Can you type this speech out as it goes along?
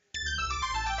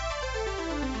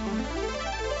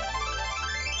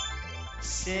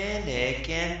Cynic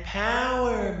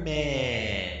Empowerment.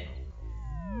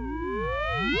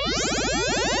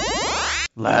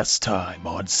 Last time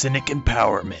on Cynic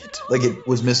Empowerment. Like it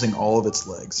was missing all of its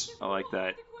legs. I like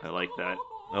that. I like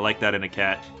that in a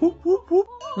cat. Whoop, whoop, whoop.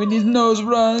 When his nose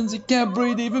runs, he can't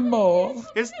breathe even more.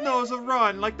 His nose will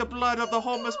run like the blood of the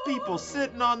homeless people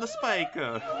sitting on the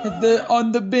spiker.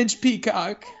 On the bench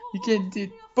peacock,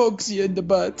 it pokes you in the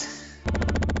butt.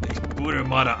 They put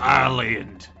him on an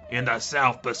island in the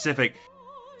South Pacific.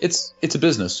 It's a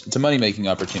business. It's a money-making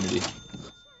opportunity.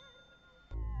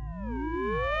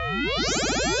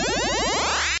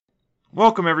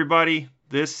 Welcome, everybody.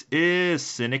 This is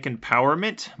Cynic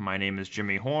Empowerment. My name is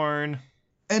Jimmy Horn.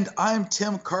 And I'm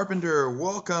Tim Carpenter.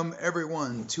 Welcome,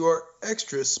 everyone, to our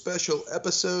extra special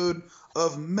episode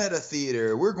of Meta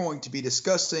Theater. We're going to be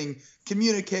discussing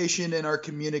communication and our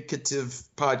communicative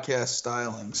podcast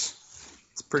stylings.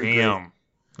 It's pretty great.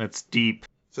 That's deep.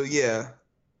 So yeah,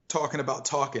 talking about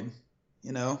talking,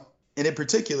 and in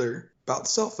particular, about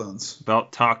cell phones.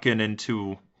 About talking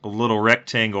into a little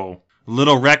rectangle.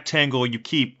 Little rectangle you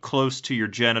keep close to your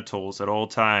genitals at all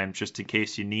times, just in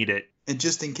case you need it. And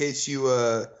just in case you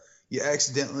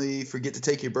accidentally forget to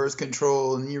take your birth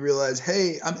control and you realize,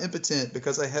 hey, I'm impotent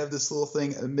because I have this little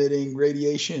thing emitting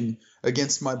radiation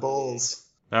against my balls.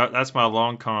 That's my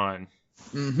long con.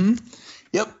 Mm-hmm.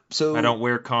 Yep. So I don't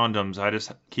wear condoms. I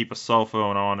just keep a cell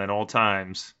phone on at all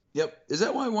times. Yep. Is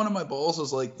that why one of my balls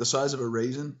is like the size of a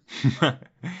raisin?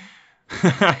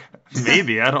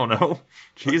 Maybe. I don't know.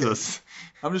 Jesus. Okay.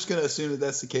 I'm just gonna assume that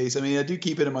that's the case. I mean, I do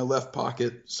keep it in my left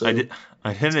pocket. So I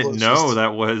didn't know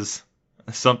that was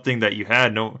something that you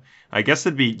had. No, I guess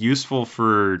it'd be useful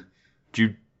for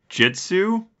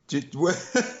jujitsu.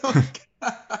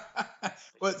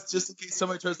 What? Just in case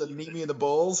somebody tries to knee me in the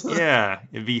balls? Yeah,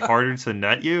 it'd be harder to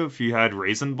nut you if you had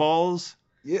raisin balls.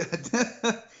 Yeah,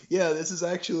 yeah. This is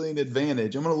actually an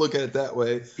advantage. I'm gonna look at it that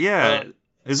way. Yeah.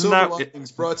 Isn't Silver that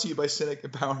Linings brought to you by Cynic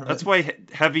Empowerment? That's why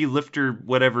heavy lifter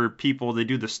whatever people, they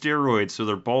do the steroids so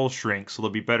their balls shrink so they'll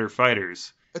be better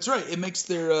fighters. That's right. It makes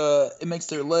their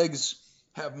legs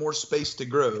have more space to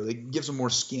grow. It gives them more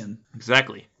skin.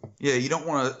 Exactly. Yeah, you don't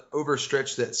want to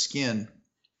overstretch that skin.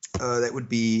 That would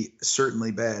be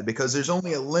certainly bad because there's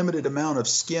only a limited amount of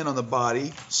skin on the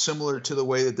body, similar to the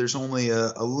way that there's only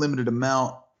a limited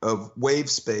amount of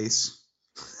wave space.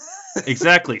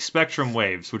 Exactly, spectrum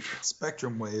waves.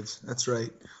 Spectrum waves, that's right.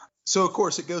 So, of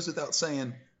course, it goes without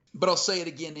saying, but I'll say it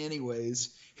again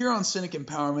anyways. Here on Cynic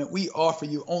Empowerment, we offer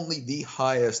you only the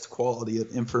highest quality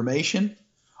of information.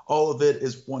 All of it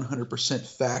is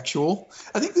 100% factual.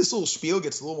 I think this little spiel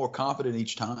gets a little more confident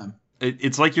each time.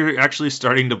 It's like you're actually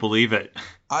starting to believe it.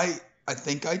 I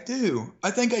think I do.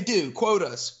 I think I do. Quote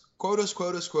us. Quote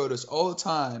us all the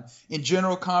time. In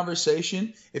general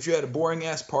conversation, if you're at a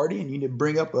boring-ass party and you need to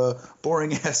bring up a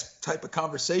boring-ass type of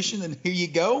conversation, then here you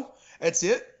go. That's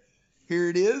it. Here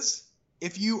it is.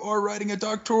 If you are writing a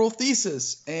doctoral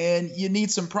thesis and you need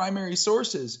some primary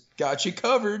sources, got you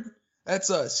covered.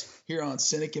 That's us here on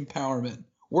Cynic Empowerment,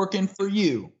 working for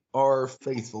you, our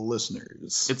faithful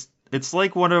listeners. It's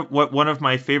like one of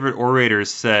my favorite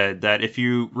orators said, that if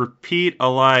you repeat a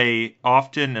lie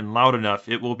often and loud enough,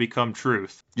 it will become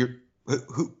truth.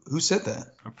 Who said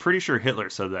that? I'm pretty sure Hitler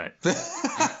said that.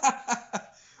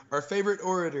 Our favorite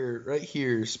orator right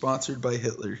here, sponsored by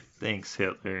Hitler. Thanks,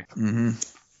 Hitler. Mm-hmm.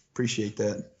 Appreciate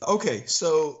that. Okay,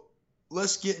 so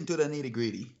let's get into the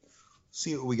nitty-gritty.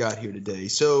 See what we got here today.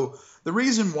 So the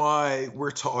reason why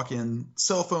we're talking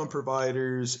cell phone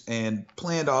providers and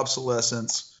planned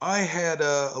obsolescence, I had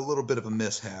a little bit of a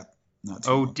mishap. Not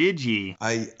too long. Did ye?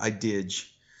 I did.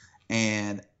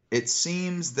 And it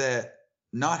seems that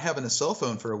not having a cell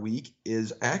phone for a week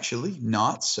is actually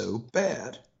not so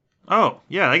bad. Oh,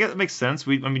 yeah, I guess that makes sense.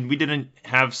 We didn't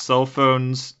have cell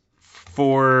phones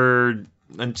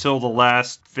until the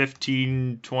last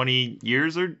 15, 20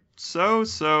 years or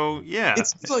so yeah,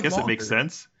 I guess it makes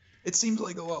sense. It seems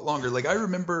like a lot longer. Like I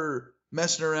remember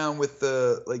messing around with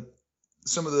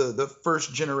some of the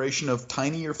first generation of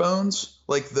tinier phones,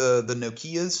 like the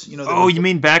Nokias. You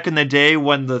mean back in the day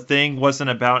when the thing wasn't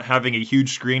about having a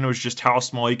huge screen, it was just how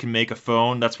small you can make a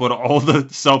phone? That's what all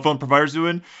the cell phone providers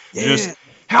doing. Yeah. Just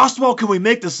how small can we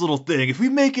make this little thing? If we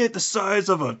make it the size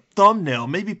of a thumbnail,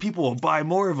 maybe people will buy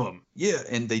more of them. Yeah,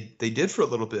 and they did for a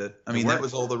little bit. I mean, that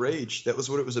was all the rage. That was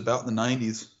what it was about in the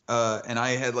 90s. And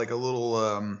I had like a little,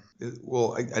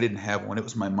 I didn't have one. It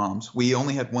was my mom's. We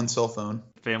only had one cell phone.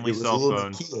 Family cell phone.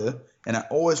 It was a little Nokia, and I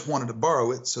always wanted to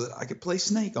borrow it so that I could play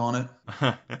Snake on it.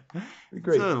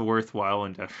 Great. It's a worthwhile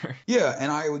endeavor. Yeah,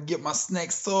 and I would get my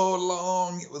Snake so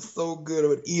long. It was so good. I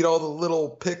would eat all the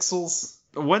little pixels.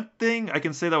 One thing I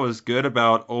can say that was good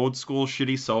about old school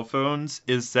shitty cell phones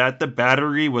is that the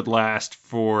battery would last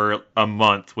for a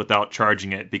month without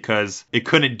charging it because it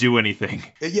couldn't do anything.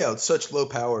 Yeah, it's such low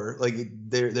power. Like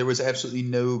there was absolutely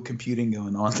no computing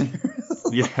going on there.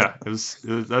 Yeah,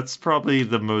 that's probably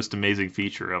the most amazing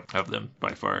feature of them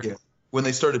by far. Yeah. When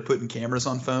they started putting cameras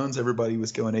on phones, everybody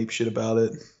was going ape shit about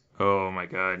it. Oh my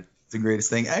god. It's the greatest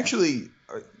thing. Actually,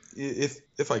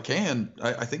 if I can,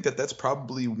 I think that's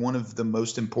probably one of the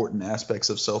most important aspects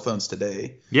of cell phones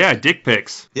today. Yeah, dick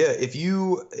pics. Yeah, if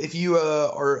you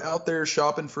are out there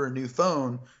shopping for a new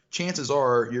phone, chances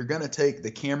are you're going to take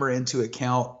the camera into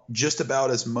account just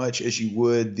about as much as you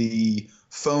would the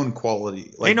phone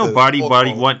quality. Ain't nobody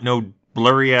want no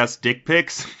blurry ass dick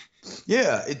pics.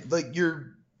 Yeah, like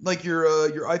your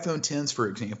iPhone 10s, for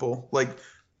example. Like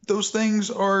those things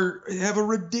have a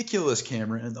ridiculous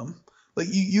camera in them. Like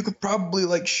you could probably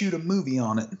like shoot a movie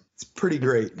on it. It's pretty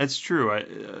great. That's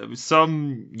true.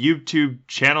 Some YouTube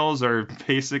channels are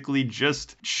basically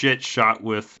just shit shot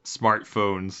with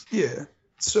smartphones. Yeah.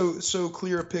 So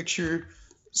clear a picture,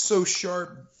 so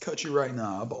sharp, cut you right in the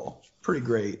eyeball. Pretty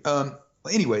great.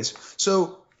 Anyways,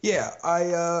 so yeah,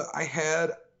 I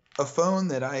had a phone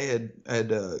that I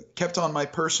had kept on my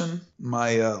person,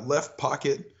 my left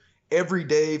pocket, every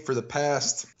day for the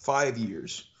past 5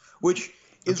 years, which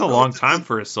it's a long time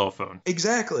for a cell phone.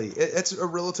 Exactly. It's a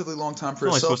relatively long time for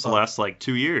a cell phone. It's only supposed to last like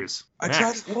 2 years. I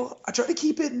tried to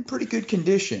keep it in pretty good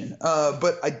condition,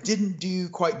 but I didn't do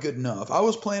quite good enough. I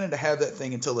was planning to have that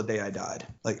thing until the day I died.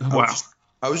 Like, wow.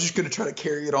 I was just going to try to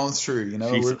carry it on through, you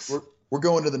know. We're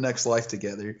going to the next life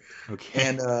together. Okay.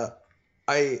 And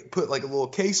I put like a little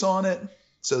case on it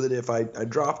so that if I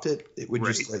dropped it, it would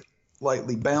just like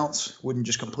lightly bounce, wouldn't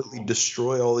just completely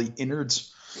destroy all the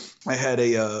innards. I had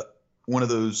one of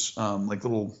those like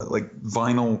little like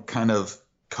vinyl kind of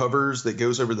covers that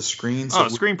goes over the screen. So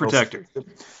screen protector.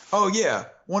 Oh yeah,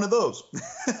 one of those.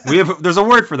 There's a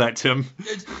word for that, Tim.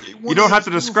 You don't have to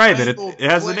describe it. It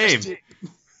has a name.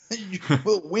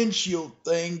 Little windshield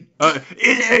thing.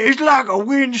 It's like a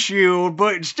windshield,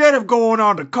 but instead of going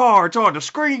on the car, it's on the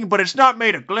screen, but it's not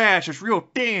made of glass. It's real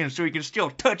thin, so you can still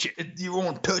touch it. You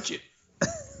won't touch it.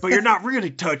 But you're not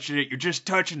really touching it. You're just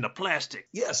touching the plastic.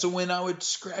 Yeah, so when I would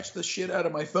scratch the shit out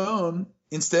of my phone,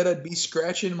 instead I'd be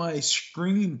scratching my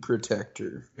screen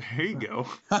protector. There you go.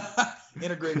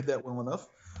 Integrated that well enough.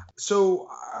 So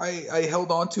I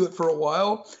held on to it for a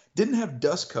while. Didn't have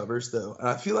dust covers, though. And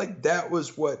I feel like that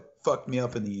was what fucked me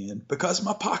up in the end because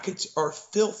my pockets are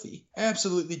filthy.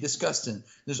 Absolutely disgusting.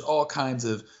 There's all kinds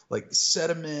of like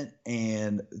sediment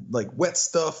and like wet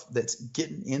stuff that's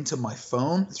getting into my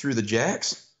phone through the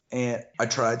jacks. And I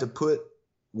tried to put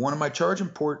one of my charging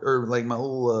port or like my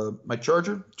little my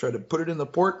charger, tried to put it in the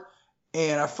port,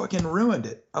 and I fucking ruined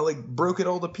it. I like broke it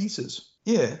all to pieces.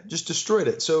 Yeah, just destroyed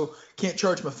it. So can't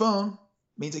charge my phone,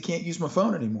 means I can't use my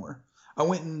phone anymore. I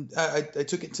went and I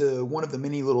took it to one of the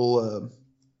many little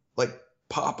like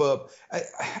pop up.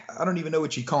 I don't even know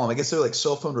what you call them. I guess they're like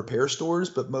cell phone repair stores,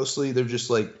 but mostly they're just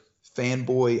like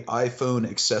fanboy iPhone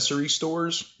accessory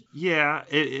stores. Yeah,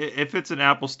 if it's an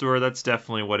Apple store, that's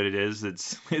definitely what it is.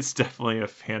 It's definitely a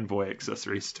fanboy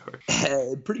accessory store.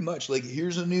 Pretty much. Like,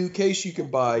 here's a new case you can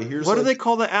buy. What do they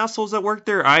call the assholes that work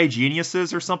there?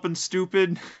 iGeniuses or something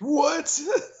stupid? What?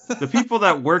 The people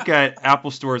that work at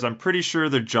Apple stores, I'm pretty sure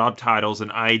their job title's an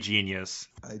iGenius.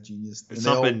 iGenius. It's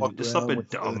something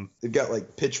dumb. They've got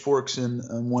like pitchforks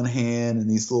on one hand and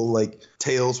these little like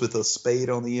tails with a spade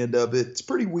on the end of it. It's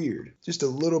pretty weird. Just a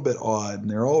little bit odd, and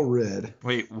they're all red.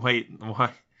 Wait, why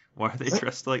are they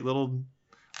dressed like little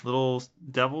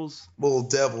devils? Little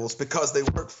devils, because they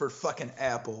work for fucking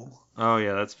Apple. Oh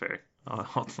yeah, that's fair.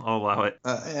 I'll allow it.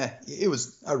 It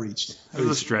was. I reached. It was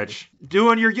a stretch.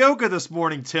 Doing your yoga this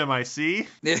morning, Tim, I see.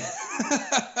 Yeah.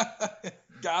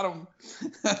 Got him.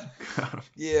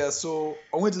 Yeah, so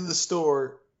I went to the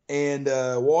store and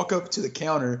walk up to the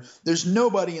counter. There's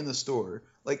nobody in the store.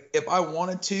 Like, if I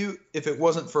wanted to, if it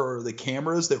wasn't for the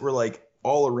cameras that were like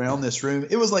all around this room,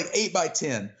 it was like 8 by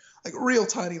 10, like a real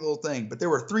tiny little thing. But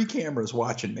there were 3 cameras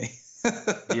watching me.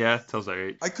 Yeah, tells that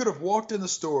right. I could have walked in the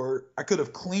store. I could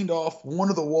have cleaned off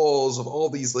one of the walls of all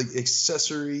these like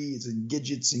accessories and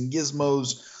gadgets and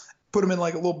gizmos, put them in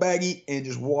like a little baggie, and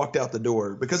just walked out the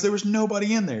door because there was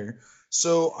nobody in there.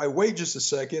 So I wait just a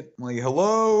second. I'm like,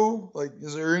 hello? Like,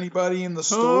 is there anybody in the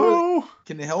store? Hello?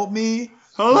 Can you help me?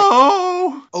 Hello?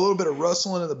 Like, a little bit of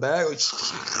rustling in the back.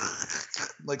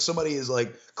 Like somebody is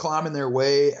like climbing their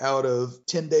way out of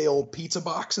 10-day-old pizza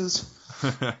boxes.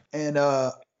 And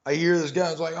I hear this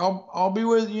guy's like, I'll be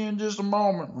with you in just a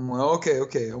moment. I'm like,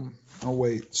 okay, I'll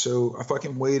wait. So I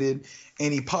fucking waited,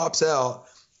 and he pops out,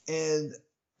 and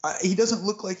he doesn't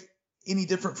look like any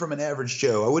different from an average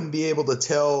Joe. I wouldn't be able to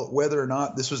tell whether or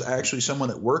not this was actually someone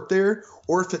that worked there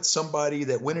or if it's somebody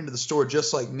that went into the store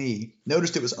just like me,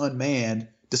 noticed it was unmanned,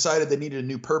 decided they needed a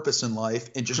new purpose in life,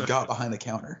 and just got behind the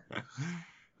counter.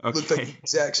 Okay. Looked like the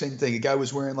exact same thing. A guy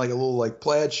was wearing like a little like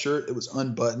plaid shirt that was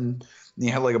unbuttoned, and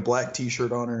he had like a black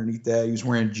T-shirt on underneath that. He was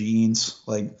wearing jeans.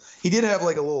 Like he did have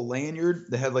like a little lanyard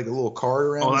that had like a little card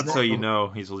around. Oh, his that's neck. how you know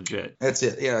he's legit. That's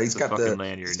it. Yeah, he's The got fucking the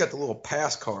lanyard. he's got the little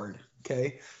pass card.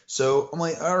 Okay, so I'm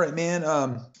like, all right, man,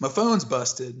 my phone's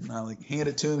busted. And I like hand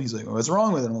it to him. He's like, what's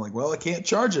wrong with it? I'm like, well, I can't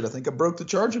charge it. I think I broke the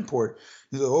charging port.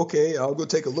 He's like, okay, I'll go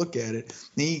take a look at it.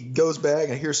 And he goes back.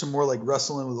 I hear some more like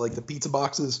rustling with like the pizza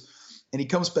boxes. And he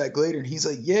comes back later and he's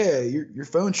like, yeah, your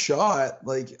phone's shot.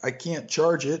 Like, I can't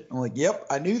charge it. I'm like, yep,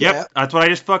 I knew Yep, that. that's what I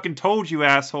just fucking told you,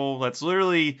 asshole. That's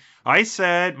literally, I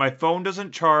said, my phone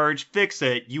doesn't charge, fix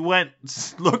it. You went,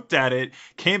 looked at it,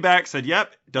 came back, said,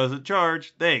 yep, doesn't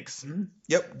charge, thanks. Mhm.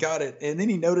 Yep, got it. And then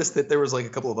he noticed that there was like a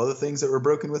couple of other things that were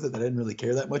broken with it that I didn't really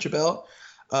care that much about.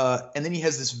 And then he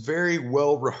has this very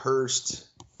well rehearsed,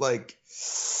 like,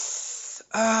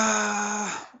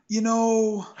 you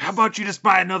know, How about you just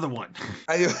buy another one?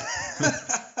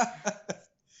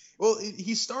 well,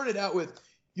 he started out with,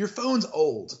 your phone's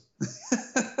old.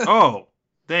 Oh,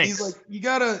 thanks. He's like, you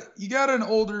got an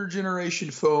older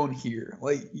generation phone here.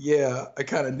 Like, yeah, I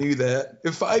kind of knew that.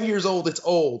 If 5 years old, it's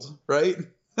old, right?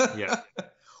 Yeah.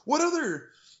 What other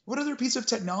piece of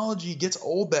technology gets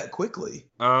old that quickly?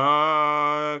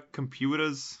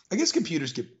 Computers. I guess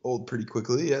computers get old pretty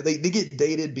quickly. Yeah, they get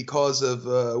dated because of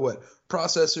what?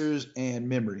 Processors and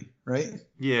memory, right?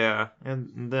 Yeah,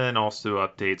 and then also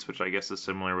updates, which I guess is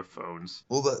similar with phones.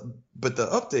 Well, but the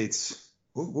updates,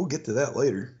 we'll get to that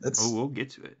later. Oh, we'll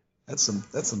get to it. That's some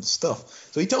stuff.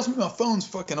 So he tells me my phone's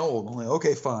fucking old. I'm like,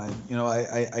 okay, fine. You know,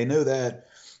 I know that.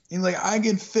 And like, I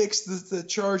can fix the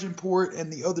charging port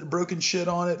and the other broken shit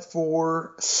on it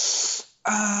for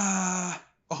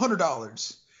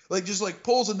 $100. Like, just like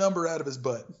pulls a number out of his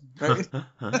butt, right?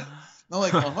 I'm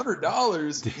like,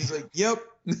 $100? He's like, yep.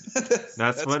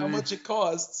 that's what how much it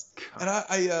costs. And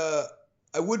I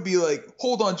would be like,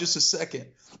 hold on just a second.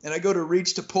 And I go to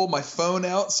reach to pull my phone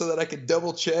out so that I could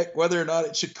double check whether or not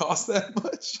it should cost that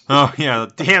much. Oh, yeah,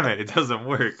 damn it, it doesn't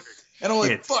work. And I'm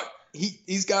like, Shit. fuck,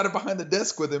 he's got it behind the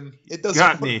desk with him. It doesn't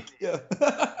Got work. me. Yeah.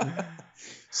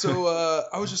 So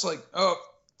I was just like, oh,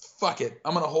 fuck it.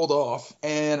 I'm going to hold off.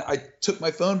 And I took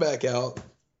my phone back out.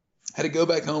 Had to go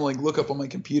back home, like look up on my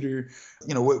computer,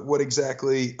 you know, what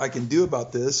exactly I can do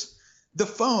about this. The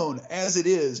phone, as it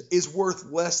is worth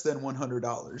less than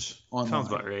 $100 online. Sounds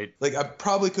about right. Like, I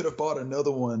probably could have bought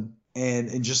another one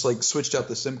and just like switched out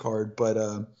the SIM card, but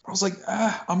I was like,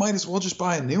 I might as well just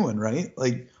buy a new one, right?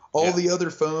 Like all the other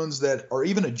phones that are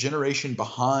even a generation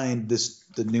behind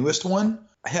the newest one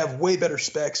have way better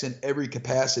specs in every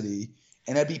capacity,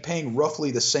 and I'd be paying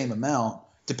roughly the same amount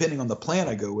depending on the plan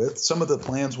I go with. Some of the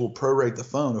plans will prorate the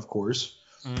phone, of course,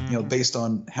 you know, based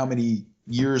on how many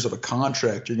years of a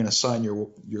contract you're going to sign your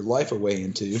life away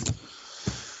into.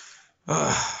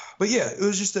 But yeah,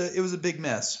 it was a big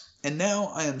mess. And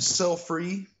now I am cell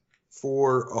free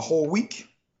for a whole week,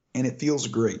 and it feels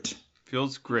great.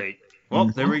 Feels great. Well,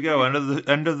 there we go.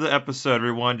 End of the episode,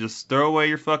 everyone. Just throw away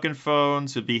your fucking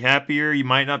phones. You'll be happier. You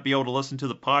might not be able to listen to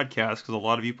the podcast because a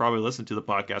lot of you probably listen to the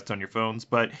podcast on your phones,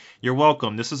 but you're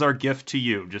welcome. This is our gift to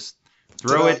you. Just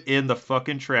throw it in the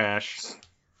fucking trash.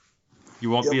 You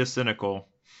won't be as cynical.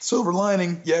 Silver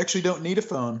lining, you actually don't need a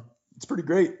phone. It's pretty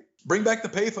great. Bring back the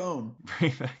payphone.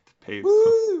 Bring back the payphone.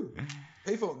 Woo!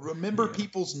 Payphone. Remember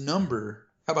people's number.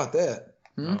 How about that?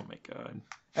 Oh my god.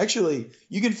 Actually,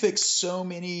 you can fix so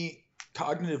many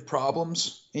cognitive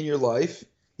problems in your life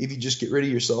if you just get rid of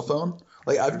your cell phone.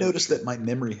 Like, I've noticed that my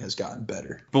memory has gotten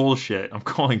better. Bullshit. I'm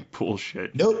calling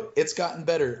bullshit. Nope, it's gotten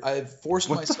better. I've forced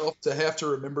myself to have to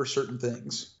remember certain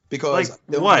things. Because Like,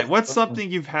 I don't what? have What's a phone.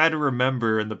 something you've had to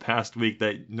remember in the past week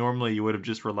that normally you would have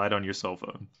just relied on your cell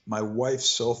phone? My wife's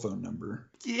cell phone number.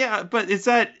 Yeah, but is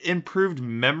that improved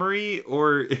memory,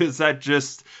 or is that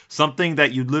just something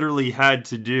that you literally had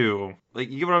to do? Like,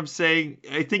 you get what I'm saying?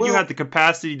 I think you Well- had the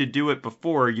capacity to do it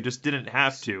before, you just didn't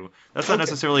have to. That's not Okay.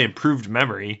 necessarily improved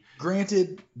memory.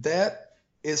 Granted, that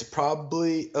is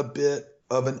probably a bit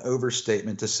of an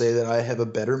overstatement to say that I have a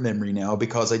better memory now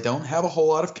because I don't have a whole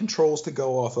lot of controls to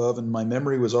go off of, and my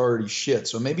memory was already shit.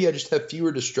 So maybe I just have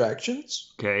fewer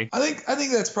distractions. Okay. I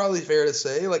think that's probably fair to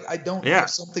say. Like, I don't Yeah. have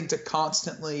something to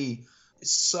constantly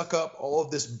suck up all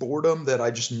of this boredom that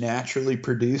I just naturally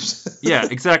produce. Yeah,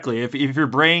 exactly. If your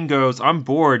brain goes, I'm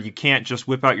bored, you can't just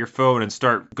whip out your phone and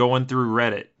start going through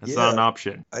Reddit. That's not an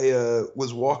option. I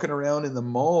was walking around in the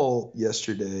mall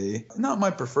yesterday. Not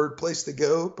my preferred place to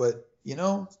go, but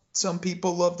some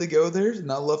people love to go there,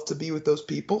 and I love to be with those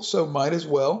people, so might as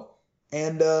well.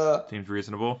 And seems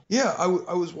reasonable. Yeah, I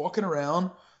was walking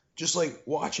around just like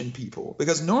watching people,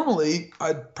 because normally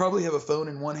I'd probably have a phone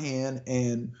in one hand,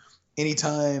 and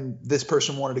anytime this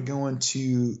person wanted to go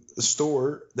into a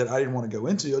store that I didn't want to go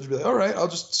into, I'd just be like, all right, I'll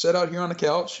just sit out here on the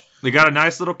couch. They got a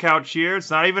nice little couch here.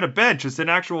 It's not even a bench. It's an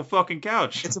actual fucking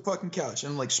couch. It's a fucking couch.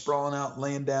 And like sprawling out,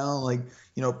 laying down, like,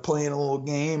 playing a little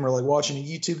game or like watching a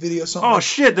YouTube video or something. Oh,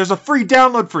 shit. There's a free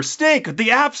download for Snake at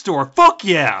the App Store. Fuck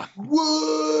yeah.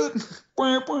 What?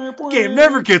 Game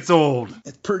never gets old.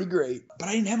 It's pretty great. But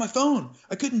I didn't have my phone.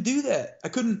 I couldn't do that. I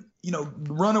couldn't,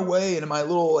 run away into my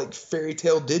little like fairy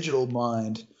tale digital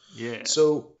mind. Yeah.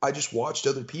 So I just watched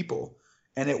other people.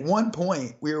 And at one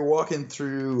point, we were walking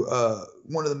through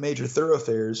one of the major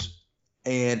thoroughfares,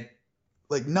 and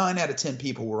like 9 out of 10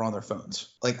 people were on their phones.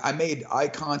 Like, I made eye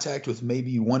contact with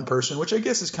maybe one person, which I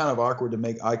guess is kind of awkward to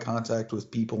make eye contact with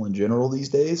people in general these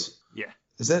days. Yeah.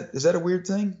 Is that a weird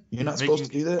thing? You're not supposed to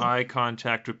do that? Eye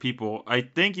contact with people. I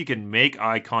think you can make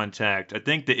eye contact. I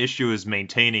think the issue is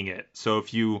maintaining it. So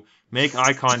if you make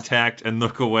eye contact and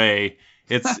look away,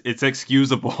 it's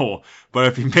excusable. But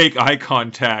if you make eye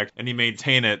contact and you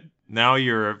maintain it, now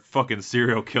you're a fucking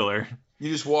serial killer.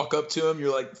 You just walk up to them,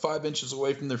 you're like 5 inches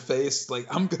away from their face, like,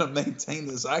 I'm going to maintain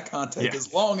this eye contact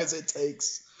as long as it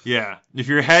takes. Yeah. If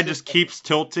your head just keeps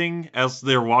tilting as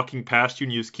they're walking past you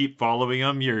and you just keep following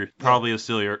them, you're probably a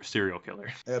serial killer.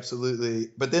 Absolutely.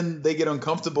 But then they get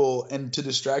uncomfortable, and to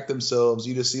distract themselves,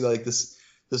 you just see like this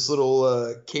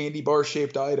little candy bar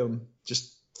shaped item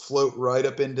just float right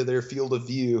up into their field of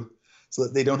view so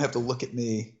that they don't have to look at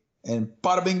me. And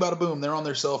bada bing, bada boom, they're on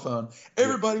their cell phone.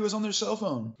 Everybody was on their cell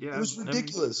phone. Yeah, it was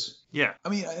ridiculous. I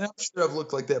mean, I'm sure I've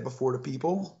looked like that before to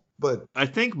people, but I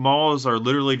think malls are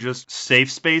literally just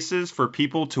safe spaces for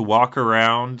people to walk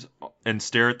around and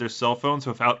stare at their cell phones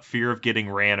without fear of getting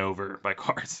ran over by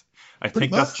cars. I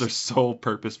think that's their sole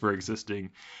purpose for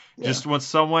existing. Yeah. Just when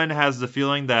someone has the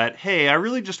feeling that, hey, I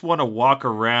really just want to walk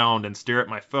around and stare at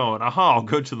my phone, I'll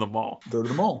go to the mall. Go to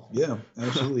the mall, yeah,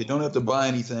 absolutely. You don't have to buy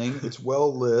anything. It's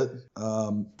well lit.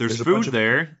 There's food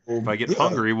there if I get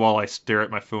hungry while I stare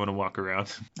at my phone and walk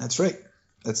around. That's right.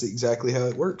 That's exactly how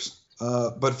it works.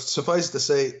 But suffice to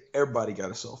say, everybody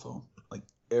got a cell phone. Like,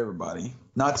 everybody.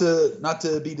 Not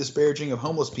to be disparaging of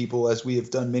homeless people, as we have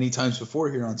done many times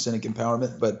before here on Cynic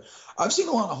Empowerment, but I've seen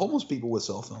a lot of homeless people with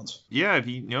cell phones. Yeah, if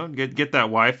you get that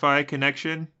Wi-Fi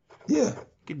connection. Yeah. You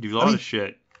can do a lot of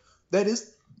shit. That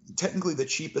is technically the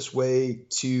cheapest way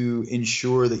to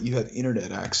ensure that you have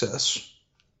internet access,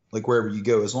 like wherever you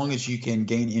go. As long as you can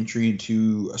gain entry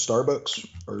into a Starbucks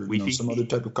or some other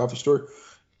type of coffee store,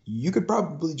 you could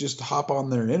probably just hop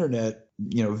on their internet,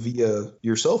 via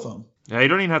your cell phone. Yeah, you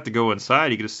don't even have to go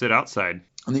inside. You can just sit outside.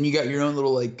 And then you got your own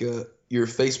little your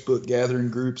Facebook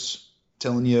gathering groups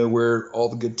telling you where all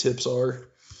the good tips are,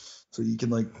 so you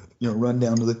can run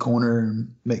down to the corner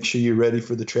and make sure you're ready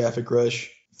for the traffic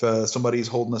rush. If somebody's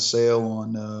holding a sale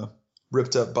on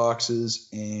ripped up boxes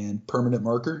and permanent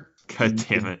marker, God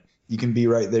damn it, you can be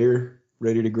right there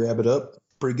ready to grab it up.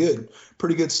 Pretty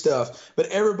good stuff. But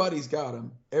everybody's got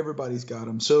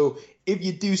them. So if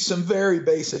you do some very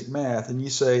basic math and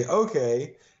you say,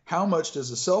 okay, how much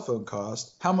does a cell phone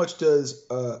cost? How much does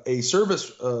a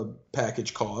service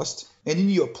package cost? And then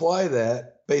you apply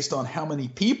that based on how many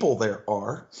people there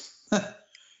are.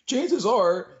 Chances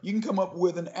are you can come up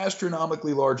with an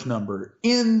astronomically large number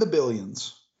in the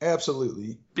billions.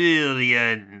 Absolutely.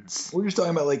 Billions. We're just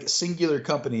talking about like singular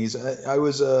companies. I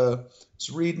was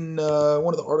reading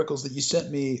one of the articles that you sent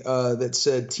me that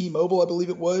said T-Mobile, I believe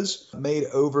it was, made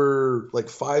over like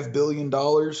 $5 billion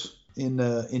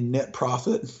in net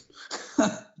profit.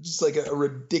 Just like a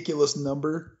ridiculous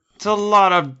number. It's a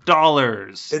lot of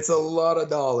dollars. It's a lot of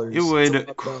dollars.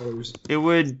 It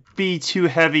would be too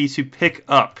heavy to pick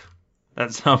up.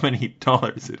 That's how many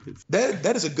dollars it is.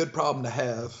 That is a good problem to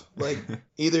have. Like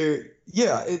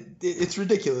it's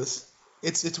ridiculous.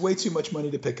 It's way too much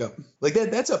money to pick up. Like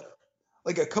that's a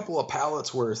couple of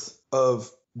pallets worth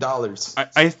of dollars.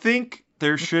 I think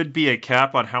there should be a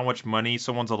cap on how much money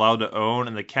someone's allowed to own,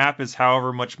 and the cap is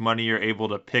however much money you're able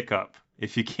to pick up.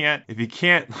 If you can't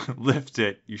lift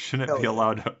it, you shouldn't be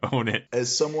allowed to own it.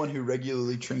 As someone who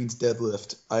regularly trains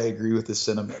deadlift, I agree with this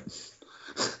sentiment.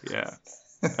 Yeah.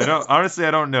 I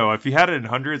don't know. If you had it in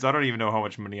hundreds, I don't even know how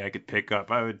much money I could pick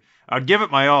up. I'd give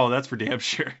it my all. That's for damn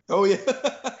sure. Oh yeah.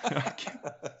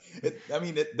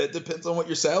 That depends on what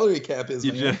your salary cap is,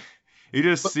 man. You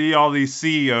just see all these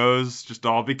CEOs just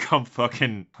all become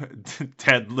fucking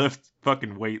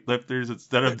fucking weightlifters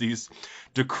instead of these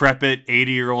decrepit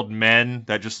 80-year-old men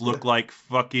that just look like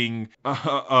fucking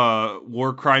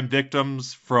war crime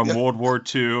victims from World War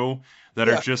II that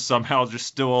are just somehow just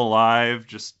still alive,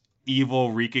 just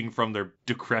evil reeking from their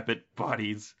decrepit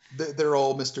bodies. They're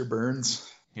all Mr. Burns.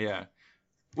 Yeah.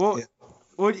 Well,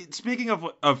 speaking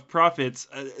of profits,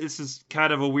 this is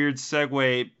kind of a weird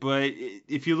segue, but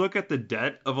if you look at the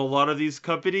debt of a lot of these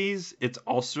companies, it's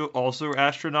also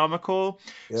astronomical.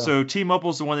 Yeah. So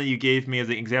T-Mobile's the one that you gave me as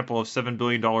an example of $7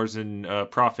 billion in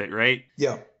profit, right?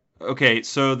 Yeah. Okay,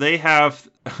 so they have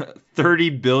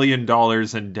 $30 billion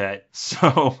in debt.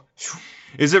 So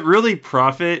is it really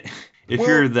profit if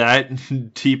you're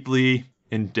that deeply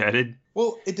indebted?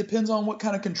 Well, it depends on what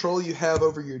kind of control you have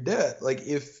over your debt. Like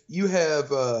if you have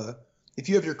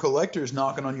your collectors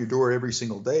knocking on your door every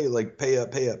single day, like pay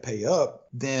up,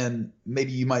 then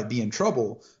maybe you might be in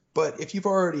trouble. But if you've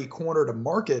already cornered a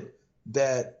market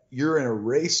that you're in a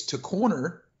race to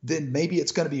corner, then maybe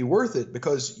it's going to be worth it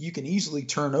because you can easily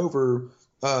turn over,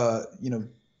 $2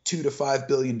 to $5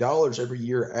 billion every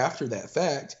year after that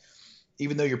fact,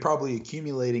 even though you're probably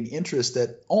accumulating interest at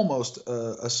almost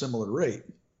a similar rate.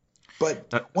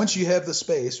 But once you have the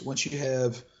space, once you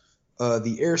have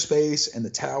the airspace and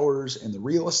the towers and the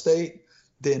real estate,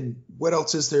 then what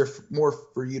else is there more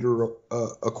for you to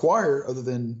acquire other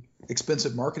than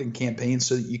expensive marketing campaigns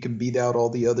so that you can beat out all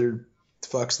the other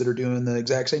fucks that are doing the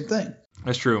exact same thing?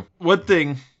 That's true. One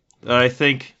thing that I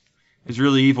think is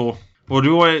really evil. Well, do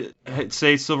you want to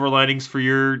say silver linings for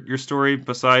your story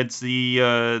besides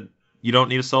the you don't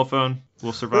need a cell phone,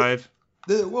 we'll survive?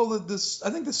 I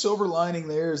think the silver lining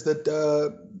there is that,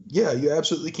 you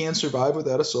absolutely can survive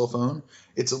without a cell phone.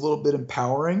 It's a little bit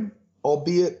empowering,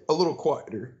 albeit a little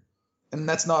quieter. And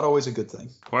that's not always a good thing.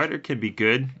 Quieter can be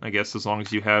good, I guess, as long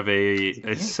as you have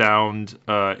a sound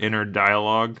inner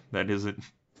dialogue that isn't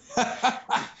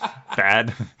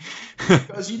bad.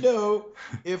 Because,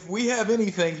 if we have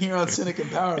anything here on Cynic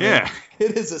Empowerment,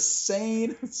 it is a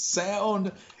sane,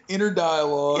 sound inner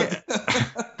dialogue.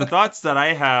 Yeah. The thoughts that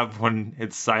I have when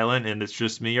it's silent and it's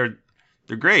just me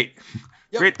they're great.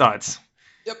 Yep. Great thoughts.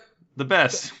 Yep. The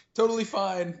best. Totally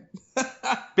fine.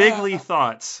 Bigly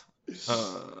thoughts.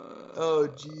 Oh,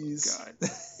 jeez. God.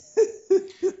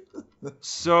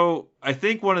 So I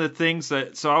think one of the things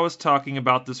I was talking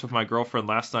about this with my girlfriend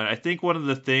last night. I think one of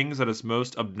the things that is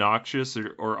most obnoxious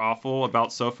or awful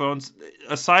about cell phones,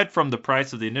 aside from the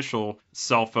price of the initial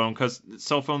cell phone, because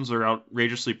cell phones are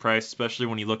outrageously priced, especially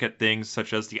when you look at things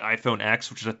such as the iPhone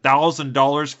X, which is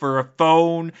 $1,000 for a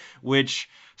phone, which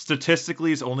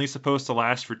statistically is only supposed to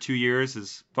last for 2 years,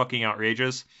 is fucking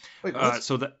outrageous. Wait, what?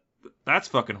 So that's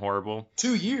fucking horrible.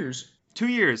 2 years? 2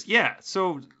 years, yeah.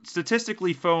 So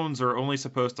statistically, phones are only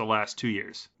supposed to last 2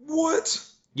 years. What?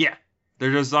 Yeah.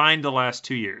 They're designed to last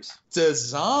 2 years.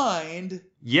 Designed?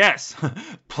 Yes.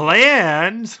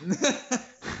 Planned.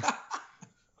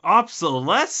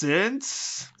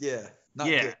 Obsolescence. Yeah. Not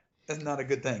good. That's not a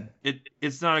good thing.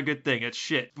 It's not a good thing. It's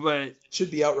shit. But it should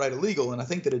be outright illegal, and I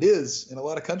think that it is in a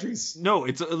lot of countries. No,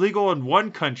 it's illegal in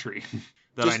one country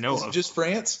that I know of. Just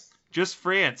France? Just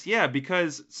France, yeah,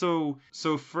 because so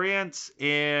France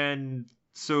and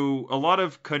so a lot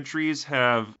of countries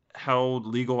have held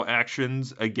legal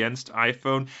actions against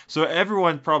iPhone. So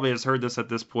everyone probably has heard this at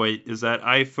this point, is that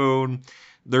iPhone,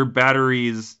 their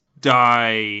batteries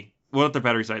die. Well, not their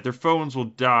batteries die. Their phones will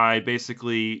die.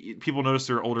 Basically, people notice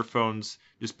their older phones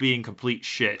just being complete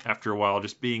shit after a while,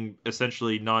 just being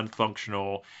essentially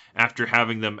non-functional after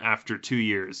having them after 2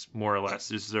 years, more or less.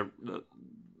 This is a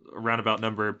roundabout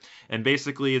number, and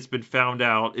basically it's been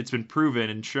proven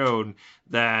and shown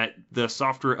that the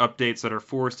software updates that are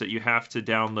forced that you have to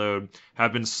download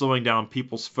have been slowing down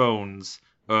people's phones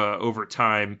over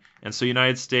time. And so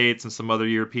United States and some other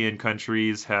European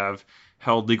countries have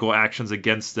held legal actions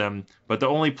against them, but the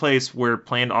only place where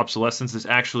planned obsolescence is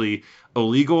actually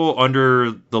illegal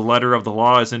under the letter of the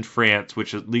law is in France,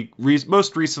 which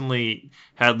most recently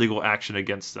had legal action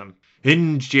against them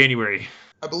in January.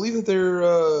 I believe that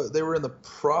they were in the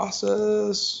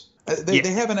process. They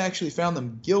haven't actually found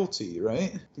them guilty,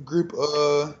 right? The group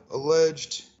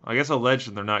alleged. I guess alleged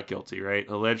and they're not guilty, right?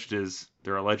 Alleged is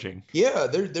they're alleging. Yeah,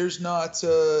 there's not.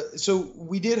 So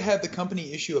we did have the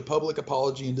company issue a public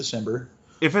apology in December.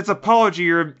 If it's apology,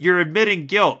 you're admitting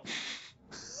guilt.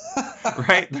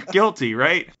 Right? They're guilty,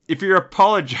 right? If you're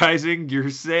apologizing,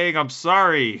 you're saying I'm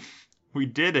sorry. We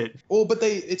did it. Well, but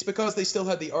it's because they still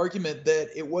had the argument that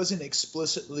it wasn't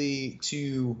explicitly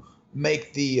to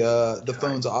make the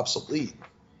phones obsolete.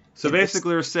 So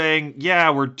basically we're saying,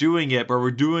 yeah, we're doing it, but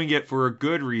we're doing it for a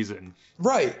good reason.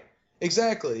 Right.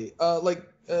 Exactly. Like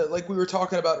we were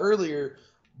talking about earlier,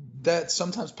 that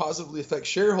sometimes positively affects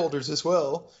shareholders as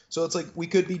well. So it's like we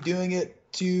could be doing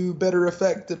it to better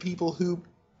affect the people who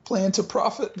plan to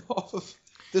profit off of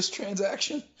this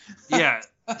transaction. Yeah.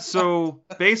 So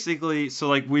basically,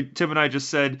 like Tim and I just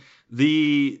said,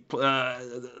 the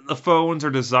phones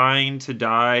are designed to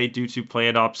die due to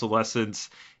planned obsolescence.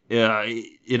 In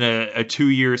a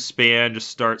 2-year span, just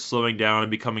start slowing down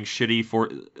and becoming shitty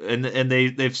and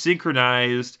they've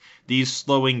synchronized these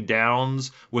slowing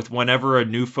downs with whenever a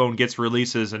new phone gets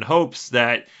releases in hopes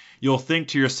that you'll think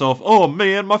to yourself, oh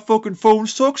man, my fucking phone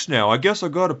sucks now. I guess I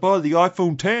gotta buy the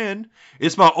iPhone 10.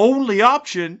 It's my only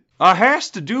option. I has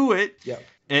to do it. Yeah.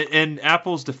 And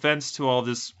Apple's defense to all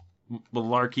this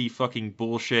malarkey fucking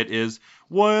bullshit is,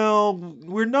 well,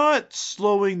 we're not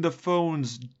slowing the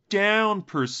phones down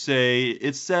per se.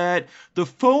 It's that the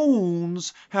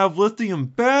phones have lithium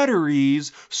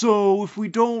batteries, so if we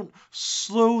don't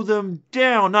slow them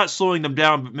down, not slowing them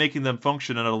down but making them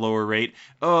function at a lower rate,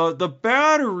 the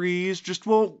batteries just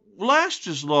won't last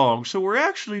as long, so we're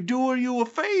actually doing you a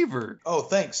favor. Oh,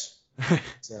 thanks.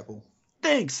 Thanks, Apple.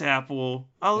 Thanks, Apple.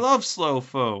 I love slow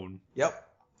phone. Yep.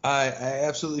 I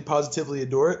absolutely positively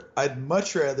adore it. I'd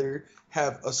much rather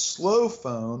have a slow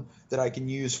phone that I can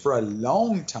use for a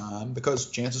long time, because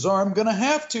chances are I'm going to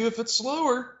have to if it's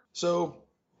slower. So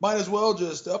might as well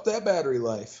just up that battery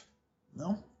life.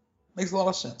 No? Makes a lot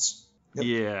of sense. Yep.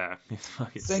 Yeah.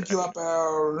 Thank you,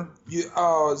 Apple. You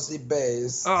are the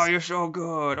best. Oh, you're so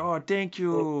good. Oh, thank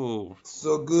you.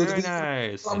 So good. Very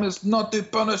nice. Promise not to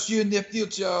punish you in the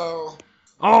future.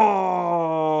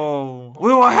 Oh,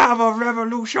 we will have a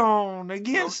revolution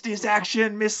against this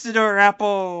action, Mr.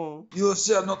 Apple. You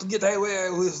shall not get away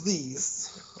with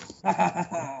this.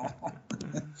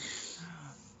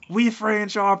 We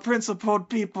French are principled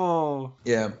people.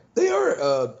 Yeah, they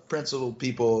are principled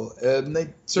people, and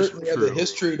they certainly have the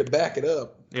history to back it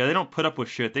up. Yeah, they don't put up with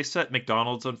shit. They set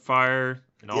McDonald's on fire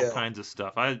and all kinds of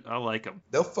stuff. I like them.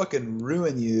 They'll fucking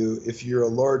ruin you if you're a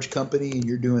large company and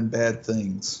you're doing bad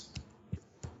things.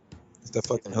 I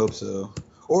fucking hope so.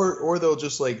 Or they'll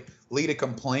just like lead a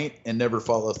complaint and never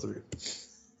follow through.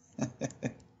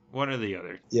 One or the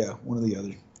other. Yeah, one or the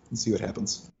other. Let's see what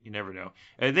happens. You never know.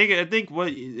 I think what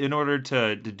in order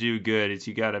to do good is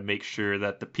you got to make sure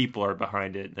that the people are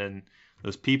behind it, and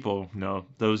those people,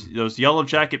 those yellow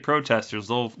jacket protesters,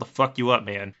 they'll fuck you up,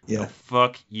 man. Yeah. They'll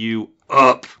fuck you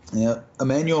up. Yeah.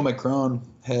 Emmanuel Macron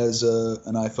has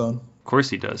an iPhone. Of course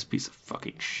he does. Piece of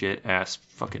fucking shit ass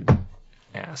fucking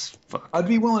ass fuck. I'd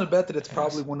be willing to bet that it's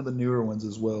probably one of the newer ones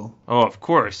as well. Oh, of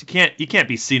course. You can't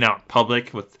be seen out in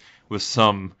public with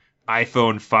some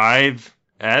iPhone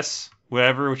 5S,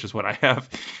 whatever, which is what I have.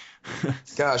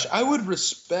 Gosh, I would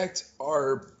respect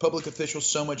our public officials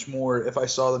so much more if I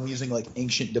saw them using like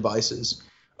ancient devices.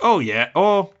 Oh yeah.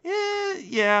 Oh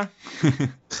yeah.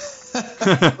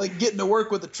 Like getting to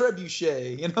work with a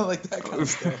trebuchet, like that kind of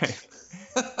stuff.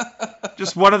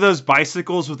 Just one of those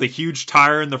bicycles with a huge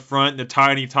tire in the front and a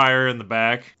tiny tire in the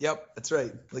back. Yep, that's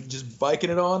right. Like just biking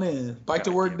it on in. Bike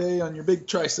to work day on your big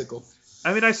tricycle.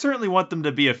 I mean, I certainly want them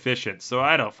to be efficient, so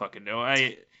I don't fucking know.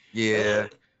 I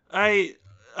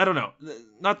don't know.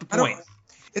 Not the point.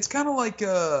 It's kind of like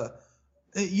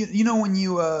you know when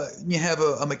you have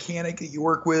a mechanic that you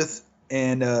work with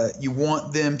and you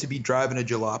want them to be driving a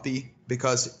jalopy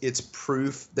because it's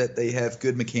proof that they have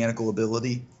good mechanical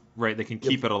ability. Right, they can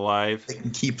keep it alive. They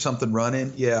can keep something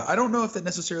running. Yeah, I don't know if that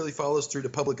necessarily follows through to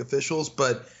public officials,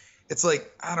 but it's like,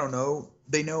 I don't know.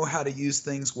 They know how to use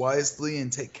things wisely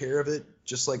and take care of it,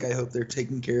 just like I hope they're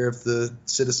taking care of the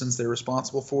citizens they're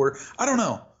responsible for. I don't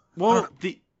know. Well,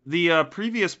 the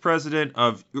previous president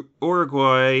of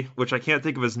Uruguay, which I can't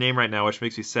think of his name right now, which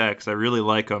makes me sad because I really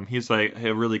like him. He's like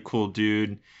a really cool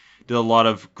dude. Did a lot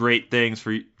of great things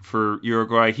for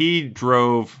Uruguay. He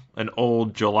drove an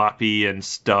old jalopy and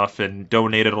stuff and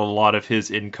donated a lot of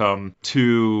his income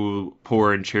to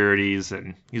poor and charities,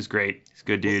 and he's great. He's a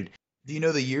good dude. Do you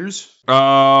know the years?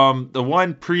 The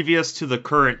one previous to the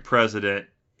current president,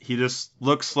 he just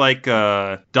looks like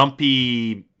a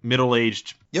dumpy,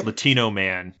 middle-aged Latino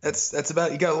man. That's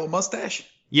about. You got a little mustache?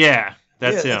 Yeah,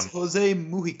 that's him. That's Jose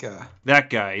Mujica. That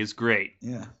guy is great.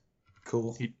 Yeah,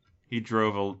 cool. He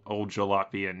drove an old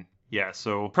jalopy, and yeah,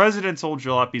 so President's old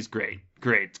jalopy's great.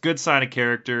 Great. It's a good sign of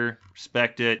character.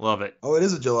 Respect it. Love it. Oh, it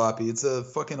is a jalopy. It's a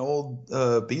fucking old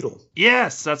beetle.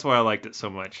 Yes, that's why I liked it so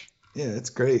much. Yeah, it's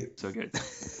great. So good.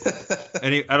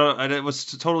 It was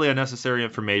totally unnecessary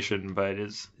information, but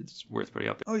it's worth putting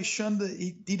out there. Oh, he shunned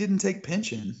he didn't take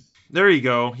pension. There you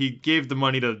go. He gave the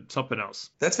money to something else.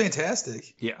 That's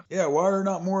fantastic. Yeah. Yeah, why are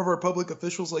not more of our public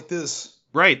officials like this?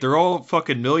 Right, they're all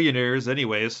fucking millionaires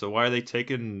anyways, so why are they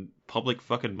taking public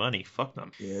fucking money? Fuck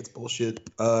them. Yeah, it's bullshit.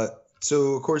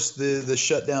 So of course the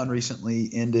shutdown recently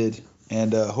ended,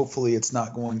 and hopefully it's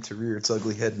not going to rear its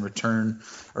ugly head and return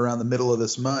around the middle of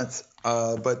this month.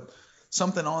 But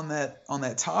something on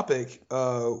that topic,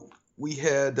 we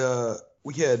had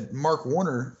Mark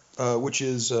Warner, which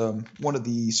is one of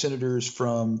the senators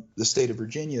from the state of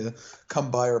Virginia,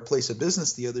 come by our place of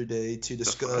business the other day to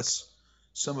discuss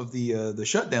some of the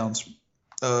shutdowns,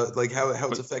 like how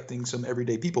it's affecting some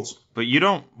everyday peoples. But you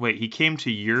don't wait. He came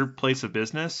to your place of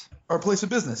business. Our place of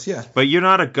business, yeah. But you're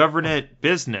not a government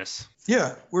business.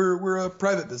 Yeah, we're a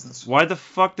private business. Why the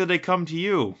fuck did they come to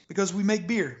you? Because we make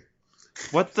beer.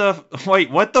 What the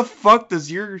fuck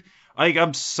does your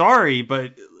I'm sorry,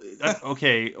 but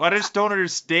okay. I just don't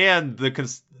understand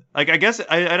I guess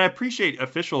I appreciate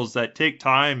officials that take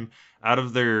time out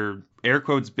of their air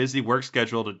quotes busy work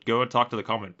schedule to go and talk to the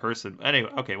common person. Anyway,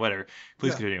 okay, whatever.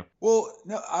 Please continue. Well,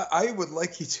 no, I would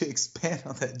like you to expand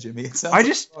on that, Jimmy. It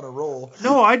sounds on a roll.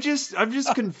 No, I'm just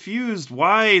confused.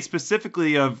 Why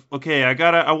specifically I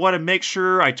want to make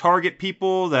sure I target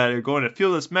people that are going to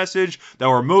feel this message, that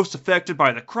were most affected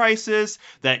by the crisis,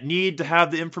 that need to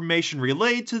have the information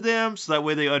relayed to them so that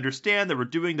way they understand that we're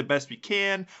doing the best we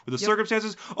can with the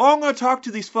circumstances. Oh, I'm going to talk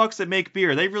to these fucks that make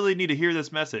beer. They really need to hear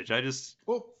this message.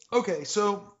 Okay,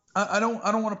 so I don't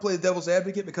want to play the devil's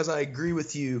advocate because I agree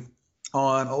with you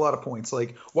on a lot of points.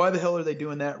 Like, why the hell are they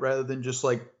doing that rather than just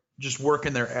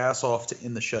working their ass off to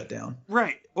end the shutdown?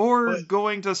 Right. Or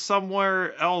going to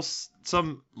somewhere else,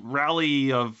 some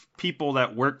rally of people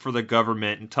that work for the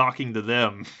government and talking to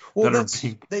them. Well,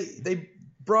 they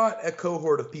brought a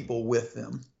cohort of people with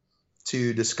them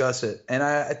to discuss it. And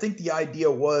I think the idea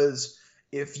was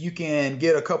if you can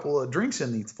get a couple of drinks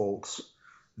in these folks,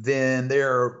 then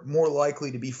they're more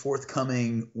likely to be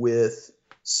forthcoming with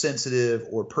sensitive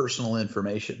or personal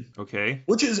information. Okay.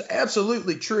 Which is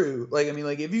absolutely true.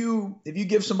 If you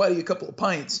give somebody a couple of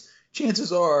pints,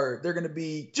 chances are they're going to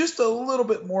be just a little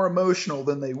bit more emotional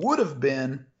than they would have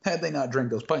been had they not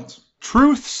drank those pints.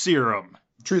 Truth serum.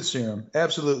 Truth serum.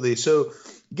 Absolutely. So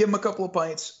give them a couple of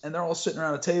pints and they're all sitting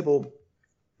around a table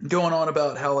going on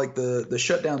about how the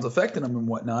shutdown's affecting them and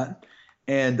whatnot.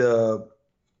 And,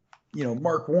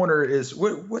 Mark Warner is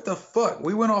what the fuck?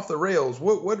 We went off the rails.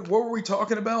 What were we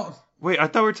talking about? Wait, I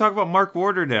thought we were talking about Mark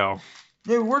Warner now.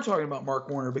 Yeah, we were talking about Mark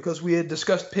Warner because we had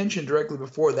discussed pension directly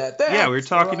before that. Yeah, we were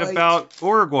talking about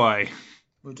Uruguay.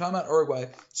 We were talking about Uruguay.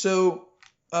 So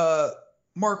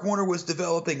Mark Warner was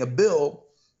developing a bill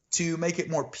to make it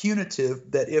more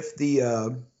punitive that if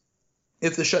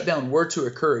the shutdown were to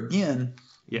occur again,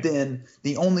 then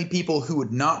the only people who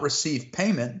would not receive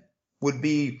payment would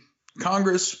be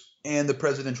Congress and the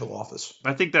presidential office.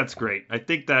 I think that's great. I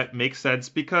think that makes sense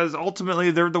because ultimately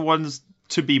they're the ones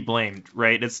to be blamed,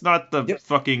 right? It's not the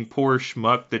fucking poor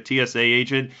schmuck, the TSA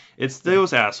agent. It's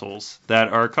those assholes that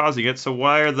are causing it. So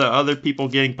why are the other people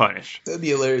getting punished? That'd be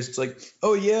hilarious. It's like,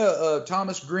 oh yeah,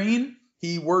 Thomas Green,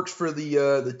 he works for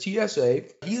the TSA.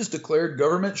 He has declared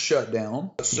government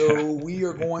shutdown, so we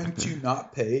are going to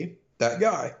not pay that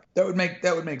guy. That would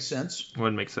make sense.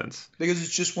 Wouldn't make sense because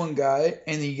it's just one guy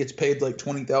and he gets paid like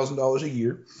 $20,000 a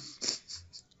year.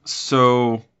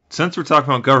 So since we're talking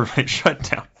about government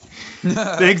shutdown,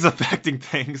 things affecting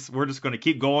things, we're just going to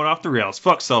keep going off the rails.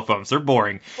 Fuck cell phones, they're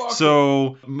boring.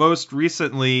 Most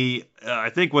recently, I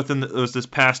think it was this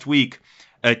past week,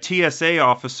 a TSA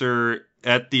officer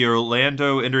at the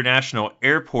Orlando International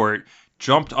Airport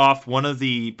jumped off one of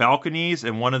the balconies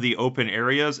in one of the open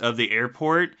areas of the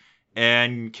airport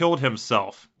and killed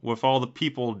himself with all the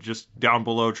people just down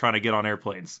below trying to get on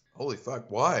airplanes. Holy fuck,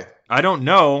 why? I don't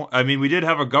know. I mean, we did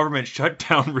have a government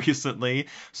shutdown recently,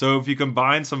 so if you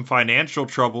combine some financial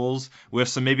troubles with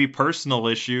some maybe personal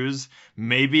issues,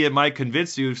 maybe it might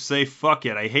convince you to say, fuck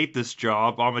it, I hate this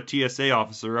job, I'm a TSA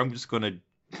officer, I'm just going to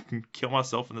kill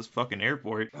myself in this fucking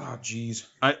airport. Oh, jeez.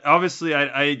 I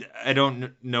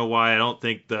don't know why. I don't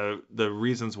think the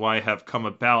reasons why have come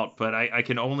about, but I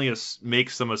can only make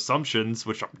some assumptions,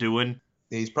 which I'm doing.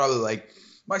 He's probably like,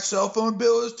 my cell phone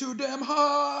bill is too damn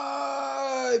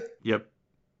high. Yep.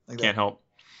 Can't help.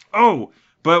 Oh,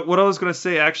 but what I was going to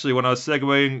say, actually, when I was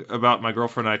segueing about my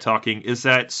girlfriend and I talking, is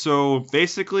that, so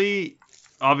basically,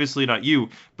 obviously not you,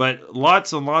 but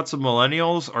lots and lots of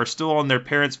millennials are still on their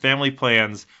parents' family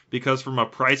plans because from a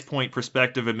price point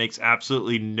perspective, it makes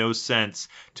absolutely no sense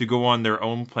to go on their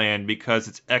own plan because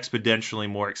it's exponentially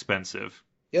more expensive.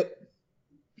 Yep.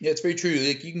 Yeah, it's very true.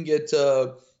 Like you can get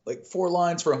like 4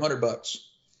 lines for $100.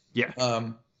 Yeah.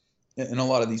 In a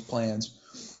lot of these plans.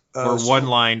 Or one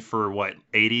line for what,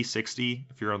 80, 60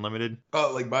 if you're unlimited?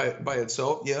 Oh, like by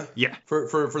itself, yeah. Yeah. For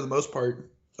the most part,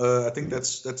 I think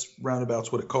that's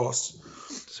roundabouts what it costs.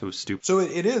 So stupid. So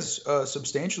it is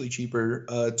substantially cheaper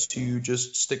to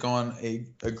just stick on a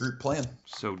group plan.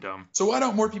 So dumb. So why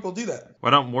don't more people do that? Why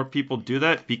don't more people do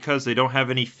that? Because they don't have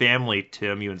any family,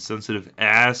 Tim, you insensitive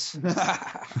ass.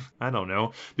 I don't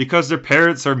know. Because their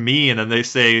parents are mean and they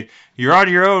say, you're on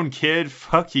your own, kid.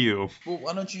 Fuck you. Well,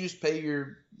 why don't you just pay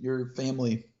your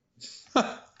family?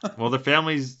 Well, the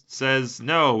family says,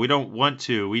 no, we don't want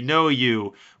to. We know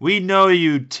you. We know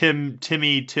you, Tim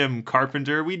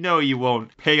Carpenter. We know you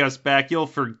won't pay us back. You'll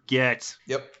forget.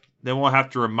 Yep. Then we'll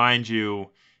have to remind you.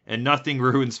 And nothing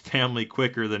ruins family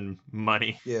quicker than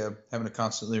money. Yeah, having to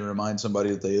constantly remind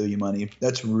somebody that they owe you money.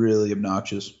 That's really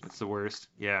obnoxious. That's the worst.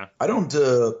 Yeah. I don't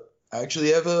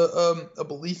actually have a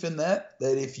belief in that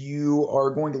if you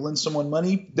are going to lend someone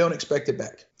money, don't expect it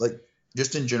back. Like,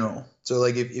 just in general. So,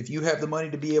 like, if you have the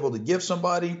money to be able to give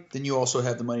somebody, then you also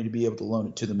have the money to be able to loan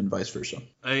it to them and vice versa.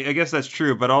 I guess that's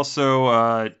true, but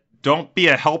also don't be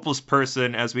a helpless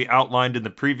person, as we outlined in the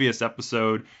previous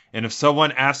episode. And if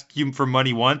someone asks you for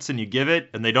money once and you give it,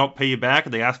 and they don't pay you back,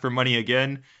 and they ask for money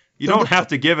again, you don't have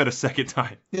to give it a second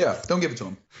time. Yeah, don't give it to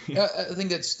them. Yeah, I think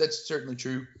that's certainly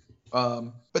true.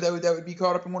 But that would be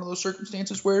caught up in one of those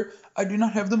circumstances where I do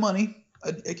not have the money.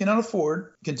 I cannot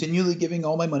afford continually giving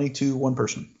all my money to one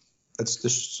person. That's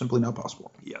just simply not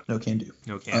possible. Yeah. No can do.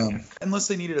 No can do. Unless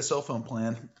they needed a cell phone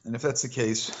plan. And if that's the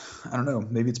case, I don't know.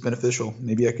 Maybe it's beneficial.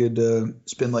 Maybe I could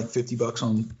spend like $50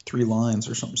 on 3 lines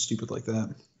or something stupid like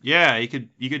that. Yeah, you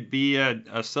could be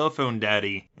a cell phone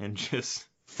daddy and just...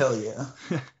 Hell yeah.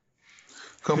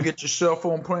 Come get your cell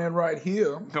phone plan right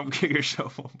here. Come get your cell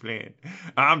phone plan.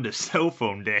 I'm the cell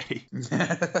phone daddy.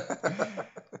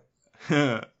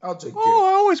 I'll take care.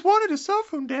 Oh, I always wanted a cell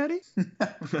phone, Daddy.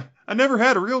 I never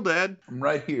had a real dad. I'm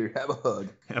right here. Have a hug.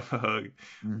 Have a hug.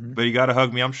 Mm-hmm. But you gotta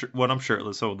hug me. I'm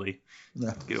shirtless only.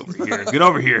 Yeah. Get over here. Get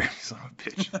over here, son of a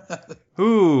bitch.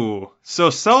 Ooh,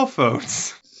 so cell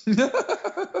phones.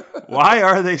 Why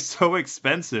are they so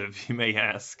expensive, you may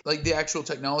ask? Like the actual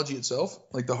technology itself?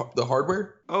 Like the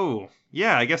hardware? Oh,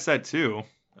 yeah, I guess that too.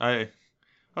 I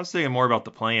was thinking more about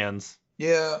the plans.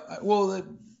 Yeah, well,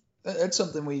 that's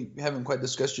something we haven't quite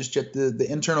discussed just yet. The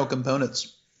internal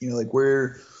components, like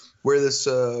where these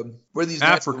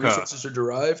natural resources are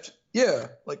derived. Yeah,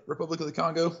 like Republic of the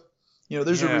Congo.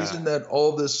 There's a reason that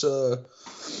all of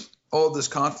this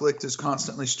conflict is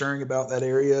constantly stirring about that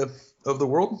area of the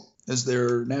world, as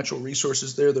there are natural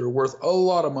resources there that are worth a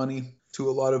lot of money to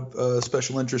a lot of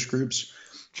special interest groups.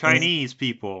 Chinese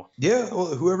people. Yeah, well,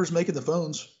 whoever's making the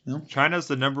phones. China's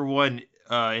the number one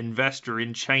investor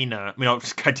in China. I mean,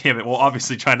 God damn it. Well,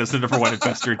 obviously China's the number one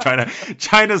investor in China.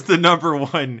 China's the number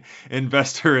one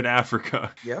investor in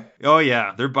Africa. Yeah. Oh,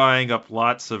 yeah. They're buying up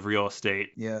lots of real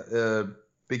estate. Yeah,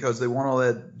 because they want all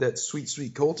that sweet,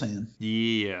 sweet coltan.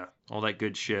 Yeah. All that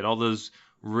good shit. All those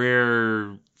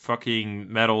rare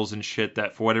fucking metals and shit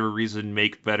that for whatever reason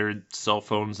make better cell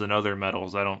phones than other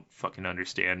metals. I don't fucking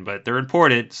understand, but they're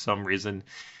important for some reason.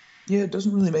 Yeah, it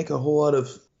doesn't really make a whole lot of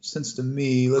sense to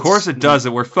me. Of course it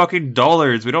doesn't. We're fucking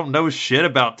dullards. We don't know shit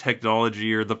about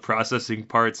technology or the processing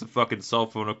parts of fucking cell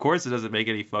phone. Of course it doesn't make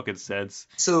any fucking sense.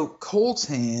 So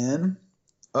coltan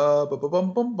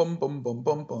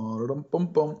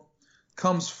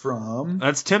comes from...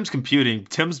 That's Tim's computing.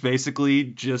 Tim's basically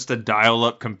just a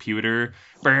dial-up computer.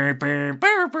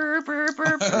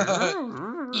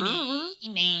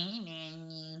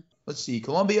 Let's see,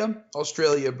 Colombia,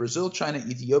 Australia, Brazil, China,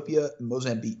 Ethiopia, and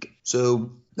Mozambique.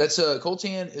 So that's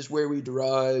coltan is where we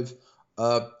derive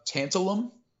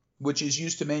tantalum, which is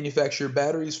used to manufacture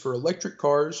batteries for electric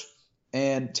cars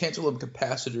and tantalum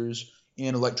capacitors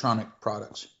in electronic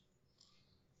products.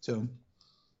 So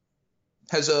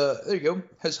has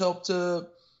helped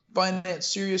finance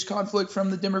serious conflict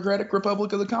from the Democratic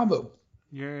Republic of the Congo.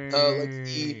 Yay. Like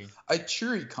the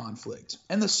Ituri conflict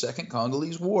and the Second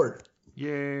Congolese War.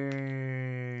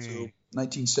 Yay. So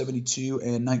 1972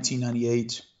 and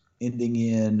 1998, ending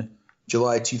in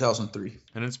July 2003.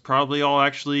 And it's probably all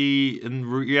actually, in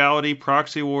reality,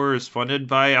 proxy wars funded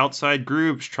by outside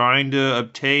groups trying to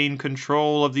obtain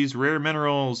control of these rare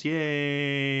minerals.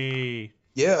 Yay.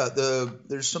 Yeah,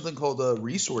 there's something called a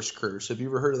resource curse. Have you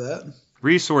ever heard of that?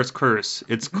 Resource curse.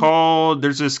 It's called.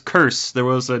 There's this curse. There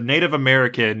was a Native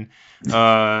American.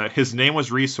 His name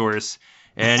was Resource,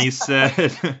 and he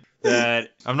said that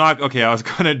I'm not okay. I was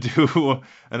gonna do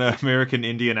an American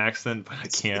Indian accent, but I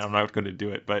can't. I'm not gonna do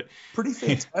it. But pretty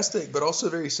fantastic, but also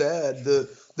very sad.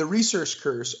 The resource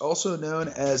curse, also known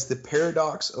as the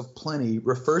paradox of plenty,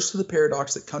 refers to the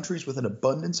paradox that countries with an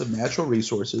abundance of natural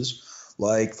resources,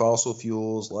 like fossil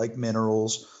fuels, like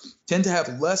minerals, tend to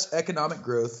have less economic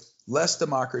growth, less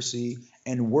democracy,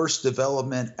 and worse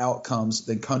development outcomes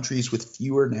than countries with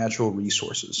fewer natural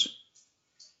resources.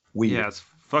 Weird. Yeah, it's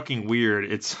fucking weird.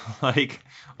 It's like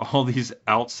all these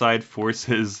outside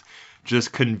forces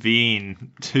just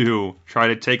convene to try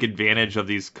to take advantage of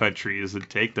these countries and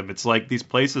take them. It's like these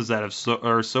places that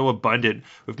are so abundant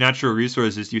with natural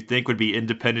resources you think would be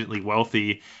independently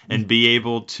wealthy and be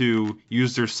able to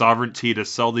use their sovereignty to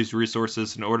sell these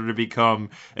resources in order to become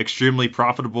extremely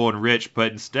profitable and rich,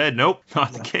 but instead, nope,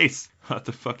 not the case. Not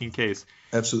the fucking case.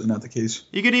 Absolutely not the case.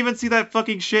 You can even see that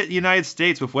fucking shit in the United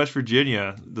States with West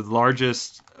Virginia, the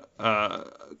largest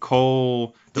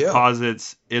coal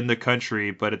deposits in the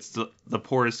country, but it's the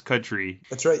poorest country.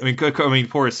 That's right. I mean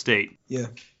poorest state. Yeah.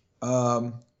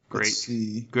 Great. Let's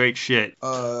see. Great shit.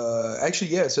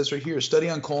 Actually, yeah, it says right here, a study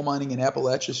on coal mining in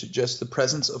Appalachia suggests the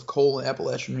presence of coal in the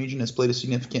Appalachian region has played a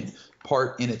significant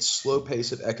part in its slow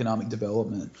pace of economic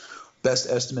development. Best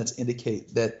estimates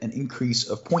indicate that an increase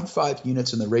of 0.5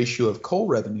 units in the ratio of coal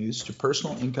revenues to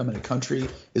personal income in a country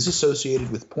is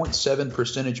associated with 0.7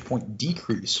 percentage point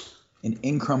decrease in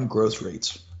income growth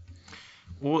rates.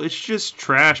 Well, it's just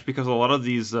trash because a lot of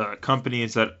these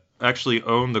companies that actually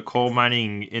own the coal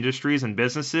mining industries and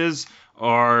businesses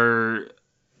are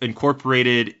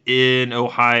incorporated in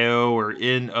Ohio or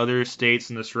in other states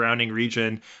in the surrounding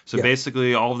region. So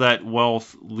basically all of that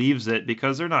wealth leaves it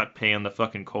because they're not paying the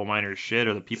fucking coal miners shit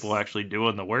or the people actually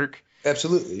doing the work.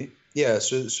 Absolutely. Yeah.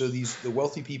 So the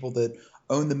wealthy people that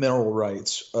own the mineral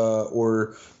rights,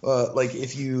 or like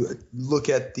if you look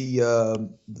at the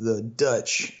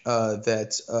Dutch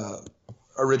that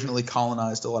originally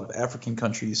colonized a lot of African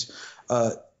countries,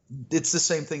 it's the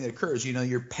same thing that occurs. You know,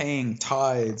 you're paying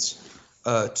tithes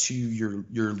to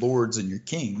your lords and your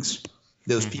kings,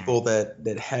 those people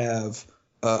that have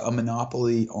a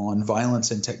monopoly on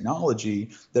violence and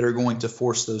technology that are going to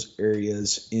force those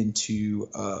areas into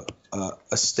a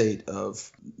state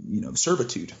of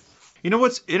servitude. You know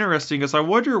what's interesting is I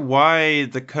wonder why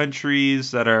the countries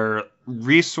that are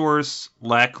resource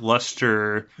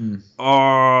lackluster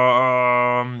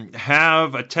have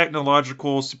a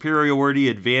technological superiority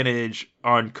advantage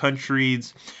on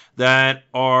countries that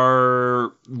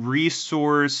are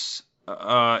resource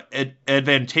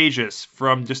advantageous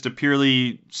from just a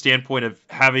purely standpoint of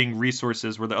having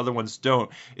resources where the other ones don't.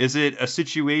 Is it a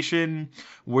situation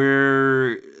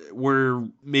where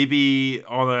maybe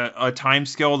on a time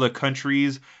scale the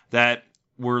countries that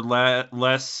were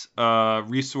less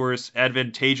resource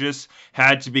advantageous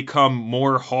had to become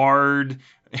more hard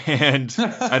and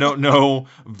I don't know,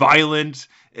 violent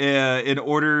in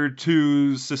order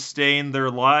to sustain their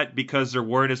lot because there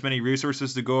weren't as many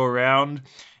resources to go around?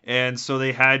 And so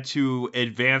they had to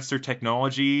advance their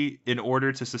technology in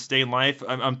order to sustain life.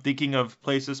 I'm thinking of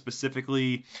places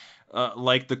specifically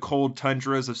like the cold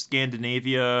tundras of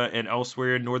Scandinavia and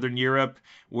elsewhere in Northern Europe,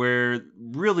 where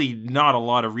really not a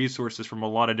lot of resources from a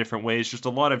lot of different ways, just a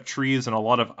lot of trees and a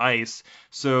lot of ice.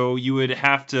 So you would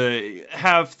have to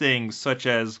have things such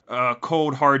as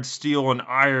cold, hard steel and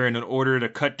iron in order to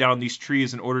cut down these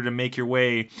trees in order to make your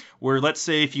way. Where let's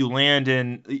say if you land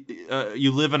in,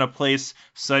 you live in a place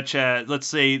such as, let's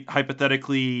say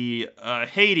hypothetically,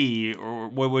 Haiti, or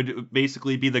what would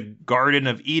basically be the Garden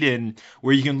of Eden,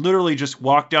 where you can literally just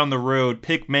walk down the road,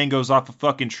 pick mangoes off a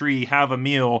fucking tree, have a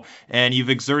meal, and you've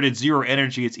exerted zero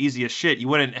energy. It's easy as shit. You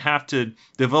wouldn't have to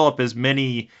develop as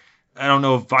many, I don't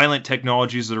know if violent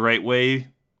technologies are the right way,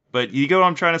 but you get what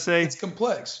I'm trying to say? It's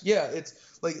complex. Yeah, it's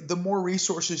like the more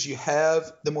resources you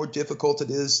have, the more difficult it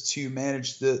is to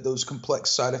manage those complex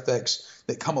side effects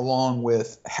that come along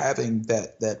with having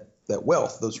that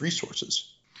wealth, those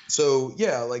resources. So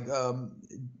yeah, like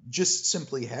just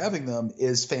simply having them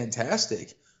is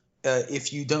fantastic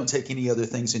if you don't take any other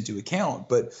things into account.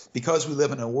 But because we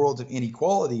live in a world of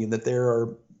inequality and that there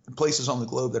are places on the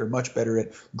globe that are much better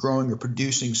at growing or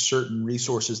producing certain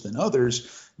resources than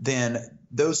others, then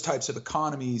those types of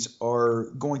economies are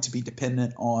going to be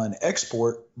dependent on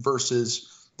export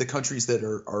versus the countries that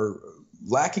are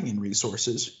lacking in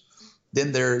resources.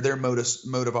 Then their mode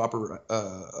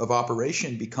of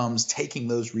operation becomes taking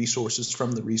those resources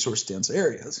from the resource dense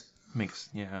areas.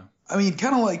 Yeah. I mean,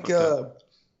 kind of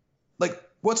like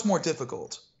what's more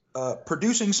difficult?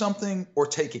 producing something or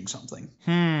taking something.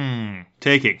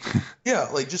 Taking. Yeah,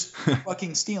 like just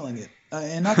fucking stealing it.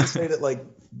 And not to say that like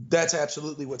that's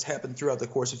absolutely what's happened throughout the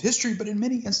course of history, but in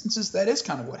many instances that is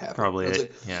kind of what happened. Probably It's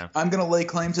it. like, Yeah. I'm going to lay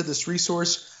claim to this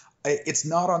resource. It's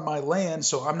not on my land,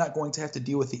 so I'm not going to have to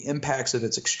deal with the impacts of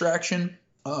its extraction.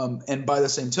 And by the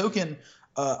same token,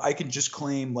 I can just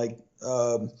claim like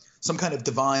some kind of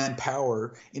divine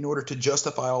power in order to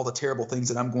justify all the terrible things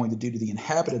that I'm going to do to the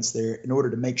inhabitants there in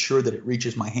order to make sure that it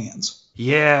reaches my hands.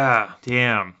 Yeah.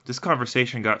 Damn. This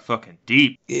conversation got fucking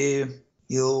deep. Yeah,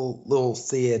 you little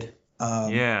Thid.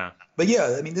 Yeah. But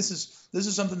yeah, I mean, this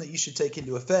is something that you should take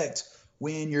into effect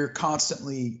when you're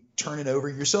constantly turning over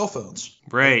your cell phones.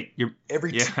 Right.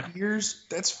 Every 2 years,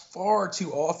 that's far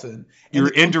too often. And You're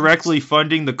the companies- indirectly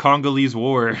funding the Congolese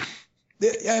war.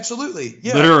 Yeah, absolutely.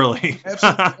 Yeah, Literally.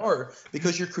 absolutely are,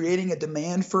 because you're creating a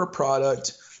demand for a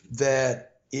product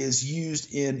that is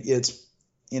used in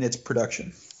its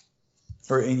production,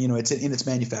 or in its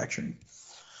manufacturing.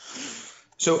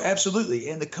 So absolutely,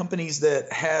 and the companies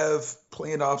that have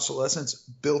planned obsolescence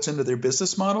built into their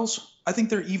business models, I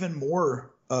think they're even more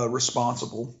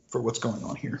responsible for what's going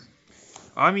on here.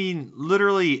 I mean,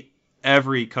 literally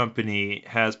every company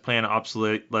has planned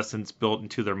obsolescence built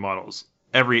into their models.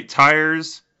 Every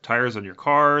tires on your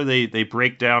car, they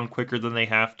break down quicker than they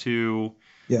have to.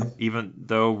 Yeah. Even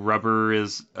though rubber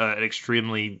is an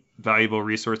extremely valuable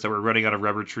resource that we're running out of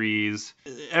rubber trees.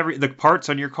 The parts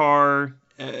on your car,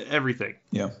 everything.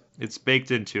 Yeah. It's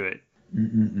baked into it.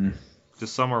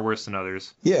 Just some are worse than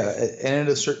others. Yeah, and at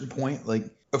a certain point, like,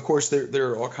 of course,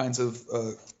 there are all kinds of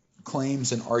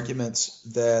claims and arguments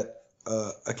that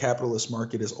a capitalist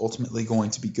market is ultimately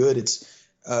going to be good. It's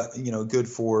good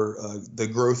for the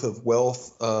growth of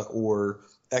wealth or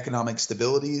economic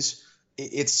stabilities.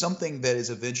 It's something that is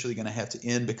eventually going to have to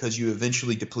end because you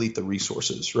eventually deplete the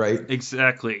resources, right?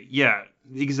 Exactly. Yeah,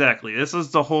 exactly. This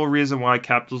is the whole reason why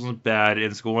capitalism is bad and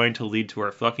it's going to lead to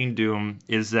our fucking doom,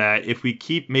 is that if we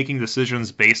keep making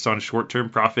decisions based on short-term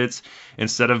profits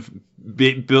instead of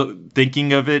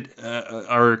thinking of it,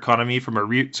 our economy from a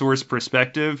resource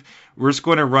perspective, we're just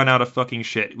going to run out of fucking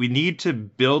shit. We need to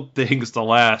build things to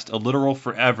last a literal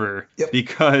forever. Yep.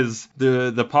 Because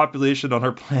the population on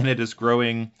our planet is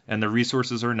growing and the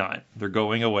resources are not. They're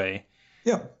going away.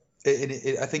 Yeah.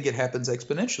 I think it happens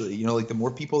exponentially. Like the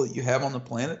more people that you have on the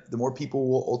planet, the more people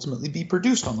will ultimately be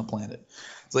produced on the planet.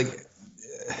 It's like,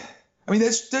 I mean,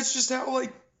 that's just how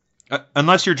like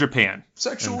unless you're Japan,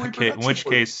 sexual in reproduction which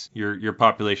works. case your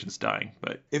population's dying.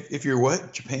 But If you're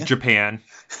what? Japan?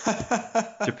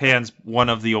 Japan's one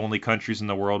of the only countries in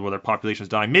the world where their population's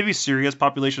dying. Maybe Syria's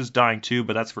population's dying too,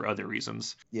 but that's for other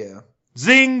reasons. Yeah.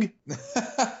 Zing!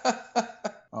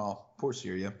 Oh, poor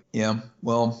Syria. Yeah.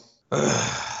 Well, I'll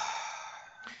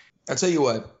tell you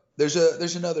what.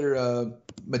 There's another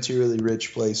materially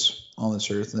rich place on this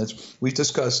earth, and we've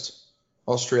discussed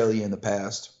Australia in the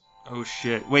past. Oh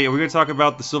shit! Wait, are we gonna talk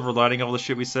about the silver lining of all the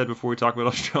shit we said before we talk about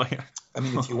Australia? I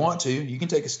mean, if you want to, you can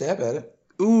take a stab at it.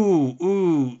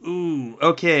 Ooh.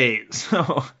 Okay,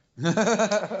 so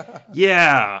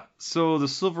yeah. So the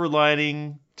silver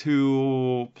lining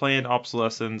to planned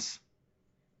obsolescence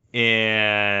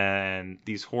and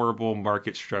these horrible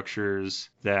market structures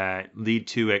that lead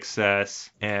to excess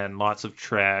and lots of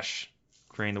trash,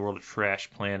 creating the world a trash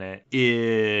planet,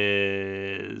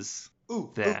 is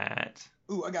that.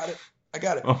 Ooh, I got it.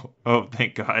 Oh,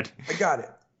 thank God. I got it.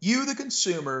 You, the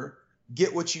consumer,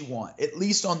 get what you want, at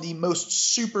least on the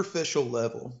most superficial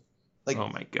level. Like, oh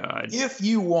my God. If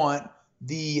you want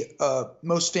the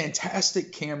most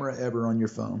fantastic camera ever on your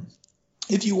phone,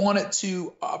 if you want it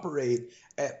to operate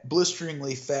at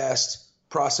blisteringly fast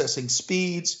processing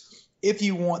speeds, if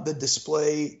you want the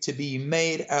display to be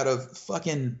made out of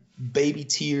fucking baby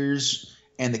tears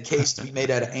and the case to be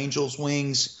made out of angel's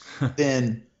wings,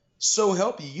 then so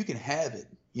help you, you can have it.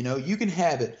 You can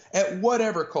have it at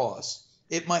whatever cost.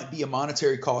 It might be a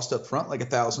monetary cost up front, like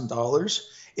 $1,000.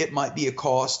 It might be a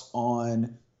cost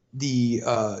on the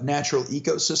natural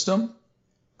ecosystem,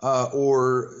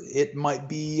 or it might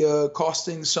be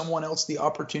costing someone else the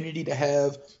opportunity to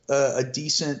have a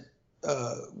decent,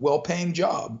 well-paying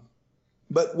job.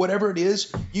 But whatever it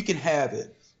is, you can have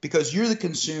it because you're the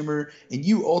consumer and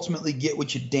you ultimately get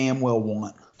what you damn well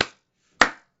want.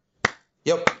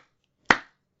 Yep.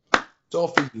 It's all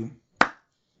for you.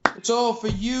 It's all for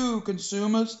you,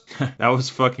 consumers. That was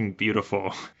fucking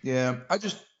beautiful. Yeah, I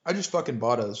just fucking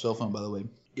bought a cell phone, by the way.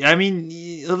 I mean,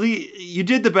 you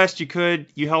did the best you could.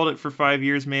 You held it for 5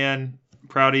 years, man.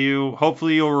 Proud of you.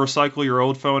 Hopefully you'll recycle your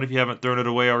old phone if you haven't thrown it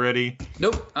away already.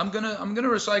 Nope, I'm gonna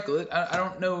recycle it. I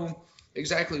don't know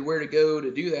exactly where to go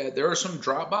to do that. There are some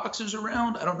drop boxes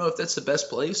around. I don't know if that's the best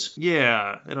place.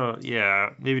 Yeah,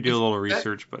 maybe do a little That-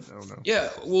 research, but I don't know. Yeah,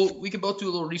 well, we can both do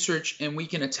a little research and we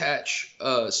can attach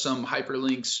some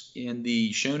hyperlinks in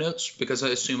the show notes because I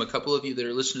assume a couple of you that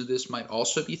are listening to this might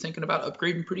also be thinking about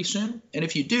upgrading pretty soon. And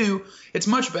if you do, it's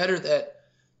much better that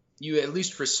you at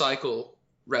least recycle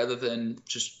rather than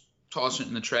just tossing it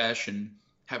in the trash and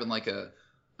having like an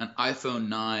iPhone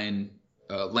 9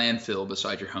 landfill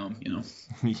beside your home, you know,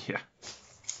 Yeah,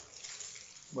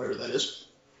 whatever that is.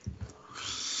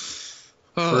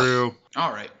 true.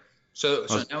 All right. So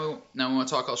now we want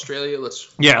to talk Australia. Let's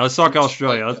Talk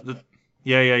Australia.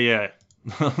 Yeah.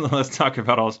 Let's talk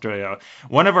about Australia.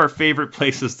 One of our favorite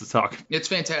places to talk. It's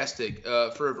fantastic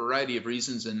for a variety of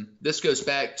reasons, and this goes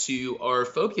back to our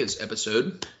phobias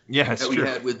episode Yes, that we true.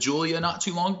 had with Julia not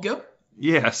too long ago.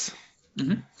 Yes.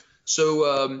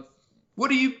 So,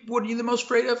 what are you the most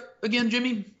afraid of again,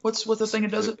 Jimmy? What's the thing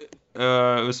that does it? It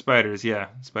was spiders. Yeah,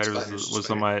 Spiders,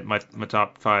 was on my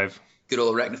top 5. Good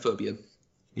old arachnophobia.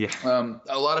 Yeah.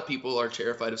 A lot of people are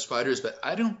terrified of spiders, but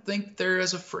I don't think they're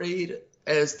as afraid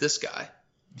as this guy.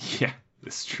 Yeah,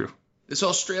 it's true. This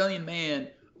Australian man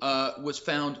was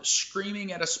found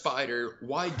screaming at a spider,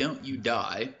 "Why don't you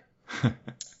die?"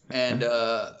 And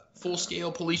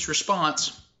full-scale police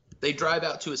response, they drive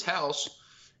out to his house,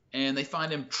 and they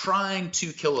find him trying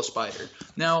to kill a spider.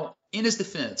 Now, in his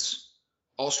defense,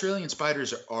 Australian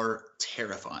spiders are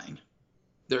terrifying.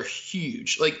 They're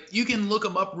huge. Like, you can look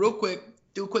them up real quick,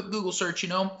 do a quick Google search, you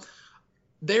know.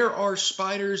 There are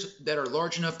spiders that are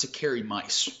large enough to carry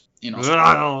mice in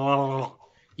Australia.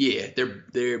 Yeah,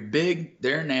 they're big,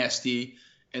 they're nasty,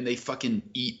 and they fucking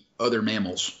eat other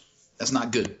mammals. That's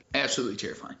not good. Absolutely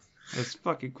terrifying. That's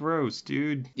fucking gross,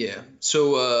 dude. Yeah.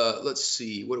 So let's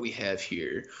see. What do we have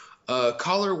here?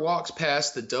 Caller walks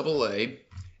past the AA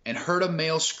and heard a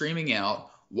male screaming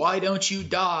out, "Why don't you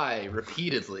die?"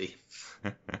 repeatedly.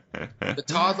 The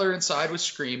toddler inside was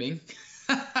screaming.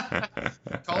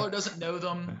 Caller doesn't know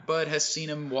them, but has seen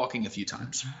him walking a few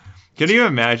times. Can you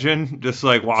imagine just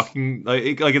like walking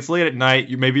like it's late at night,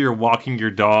 maybe you're walking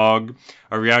your dog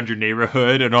around your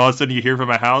neighborhood and all of a sudden you hear from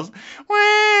a house,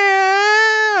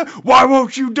 "Why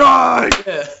won't you die?"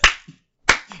 Yeah.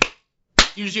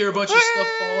 You just hear a bunch of stuff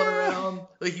falling around.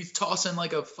 Like he's tossing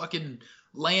like a fucking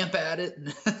lamp at it.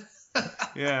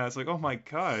 Yeah, it's like, oh my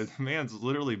god, the man's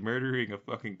literally murdering a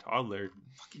fucking toddler.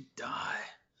 Fucking die.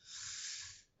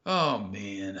 Oh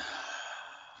man.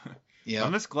 Yeah.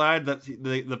 I'm just glad that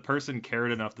the person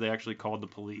cared enough that they actually called the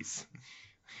police.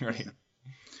 Right.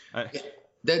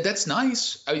 That's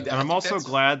nice. I mean, And I'm also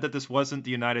glad that this wasn't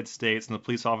the United States and the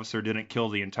police officer didn't kill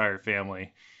the entire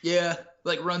family. Yeah,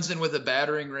 like runs in with a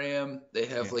battering ram. They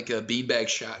have like a beanbag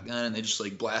shotgun and they just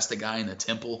like blast a guy in the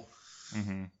temple.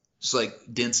 Mm-hmm. Just like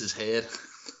dents his head.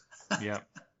 Yeah.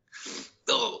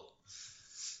 Oh.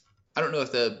 I don't know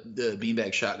if the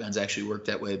beanbag shotguns actually work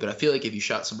that way, but I feel like if you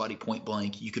shot somebody point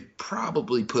blank, you could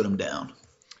probably put them down.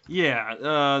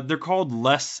 Yeah, they're called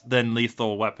less than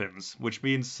lethal weapons, which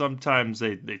means sometimes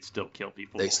they still kill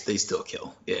people. They still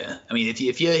kill. Yeah. I mean, if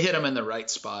you hit them in the right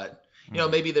spot, you know,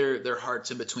 maybe their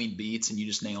heart's in between beats and you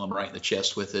just nail them right in the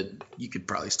chest with it, you could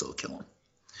probably still kill them.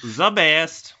 The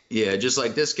best. Yeah, just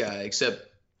like this guy, except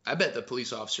I bet the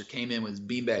police officer came in with his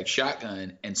beanbag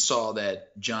shotgun and saw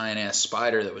that giant-ass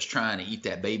spider that was trying to eat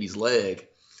that baby's leg,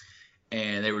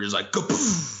 and they were just like,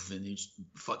 "Kapoof!" and he just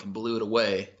fucking blew it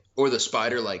away. Or the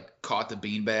spider, like, caught the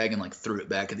beanbag and, like, threw it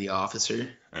back at the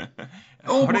officer.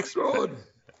 Oh, my God.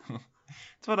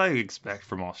 That's what I expect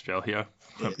from Australia,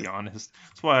 to be honest.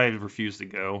 That's why I refuse to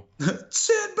go.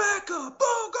 Send back up!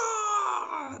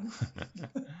 Oh,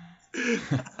 God!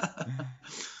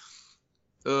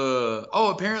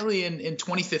 Apparently in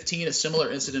 2015, a similar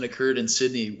incident occurred in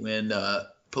Sydney when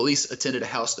police attended a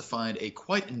house to find a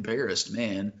quite embarrassed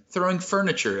man throwing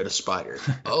furniture at a spider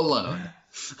alone.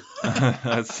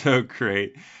 That's so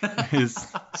great. His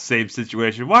same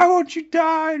situation. Why won't you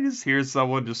die? Just hear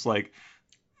someone just like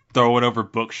throwing over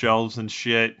bookshelves and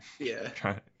shit. Yeah.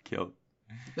 Trying to kill.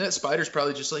 That spider's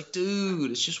probably just like,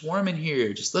 dude, it's just warm in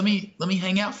here. Just let me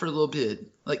hang out for a little bit.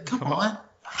 Like, come on.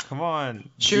 Come on.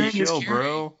 Sharing Be is chill, caring.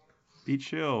 bro. Be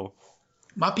chill.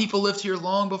 My people lived here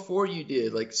long before you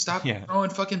did. Like, stop throwing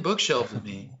fucking bookshelves at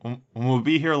me. We'll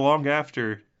be here long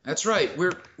after. That's right.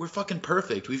 We're fucking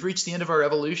perfect. We've reached the end of our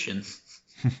evolution.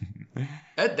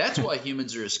 That's why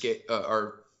humans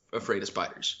are afraid of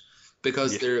spiders,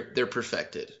 because they're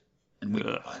perfected, and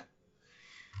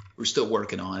we're still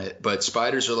working on it. But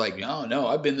spiders are like, no,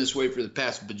 I've been this way for the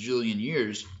past bajillion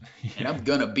years, and I'm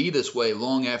gonna be this way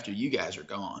long after you guys are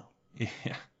gone. Yeah.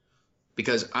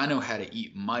 Because I know how to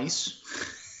eat mice.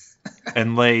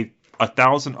 and lay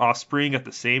 1,000 offspring at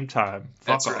the same time.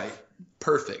 That's Fuck off. right.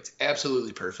 Perfect.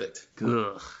 Absolutely perfect.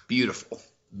 Ugh. Beautiful.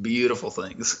 Beautiful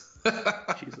things.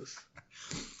 Jesus.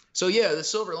 So yeah, the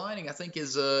silver lining I think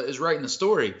is right in the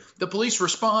story. The police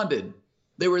responded.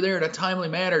 They were there in a timely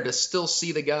manner to still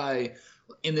see the guy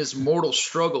in this mortal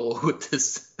struggle with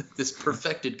this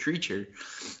perfected creature.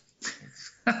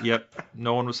 Yep.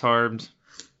 No one was harmed.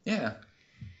 Yeah.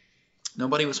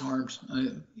 Nobody was harmed. I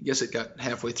guess it got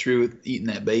halfway through eating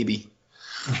that baby.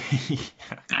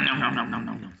 Nom, nom, nom, nom,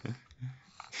 nom,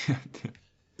 nom.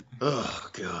 Oh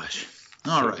gosh.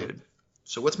 All So right. good.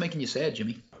 So what's making you sad,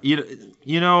 Jimmy?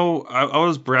 You know, I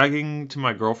was bragging to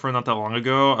my girlfriend not that long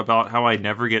ago about how I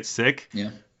never get sick.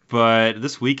 Yeah. But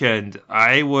this weekend,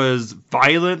 I was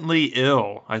violently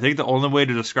ill. I think the only way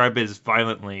to describe it is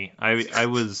violently. I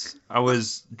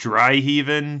was dry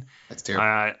heaving. That's terrible.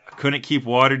 I couldn't keep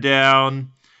water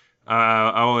down.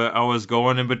 I was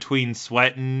going in between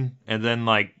sweating and then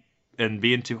and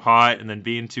being too hot and then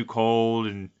being too cold,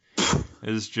 and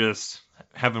it was just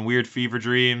having weird fever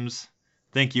dreams.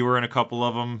 Think you were in a couple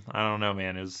of them. I don't know,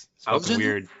 man. It's I was fucking in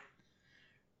weird.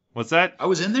 What's that? I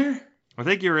was in there? I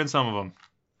think you were in some of them.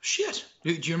 Shit.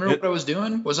 Do you remember what I was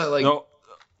doing? Was I like... No,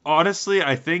 honestly,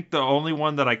 I think the only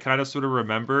one that I kind of sort of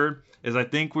remember is I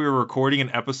think we were recording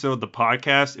an episode of the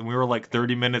podcast and we were like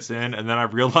 30 minutes in, and then I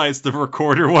realized the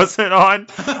recorder wasn't on.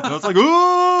 And I was like,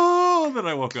 "Ooh!" And then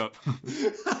I woke up.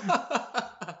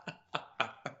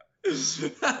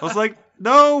 I was like,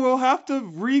 no, we'll have to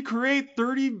recreate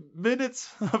 30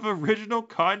 minutes of original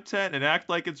content and act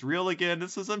like it's real again.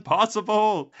 This is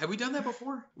impossible. Have we done that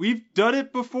before? We've done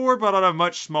it before, but on a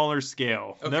much smaller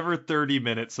scale. Okay. Never 30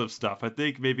 minutes of stuff. I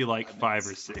think maybe like 5 5 or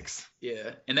minutes. 6.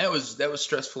 Yeah. And that was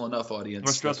stressful enough, audience.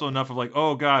 We're stressful enough of like,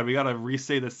 oh god, we gotta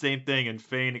re-say the same thing and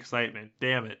feign excitement.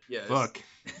 Damn it. Yes. Fuck.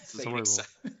 This is horrible.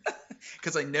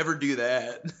 Because I never do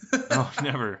that. Oh,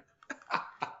 never.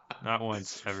 Not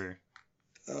once, ever.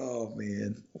 Oh,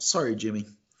 man. Sorry, Jimmy.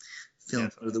 Feeling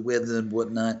Yes. under the weather and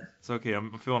whatnot. It's okay.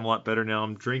 I'm feeling a lot better now.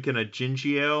 I'm drinking a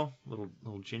ginger ale, little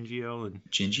ginger ale, and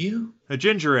Gingio? a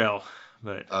ginger ale.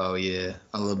 But Oh, yeah.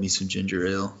 I love me some ginger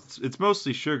ale. it's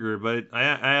mostly sugar, but I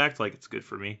act like it's good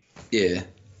for me. Yeah.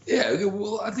 Yeah, okay,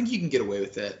 well, I think you can get away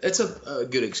with that. That's a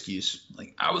good excuse.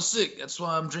 Like, I was sick. That's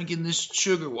why I'm drinking this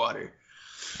sugar water.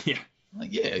 Yeah.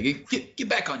 Like, yeah, get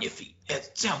back on your feet.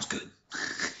 That sounds good.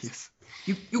 Yes.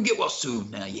 You'll get well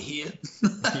soon now, you hear?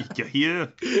 Yeah.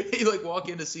 You like walk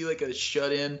in to see like a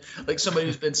shut-in, like somebody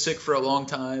who's been sick for a long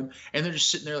time, and they're just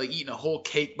sitting there like eating a whole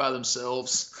cake by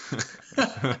themselves.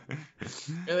 They're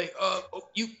like,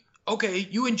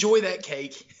 you enjoy that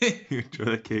cake. You enjoy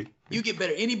that cake. You get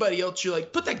better. Anybody else, you're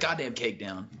like, put that goddamn cake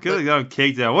down. Get Like, that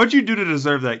cake down. What'd you do to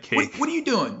deserve that cake? what are you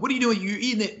doing? What are you doing? You're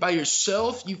eating it by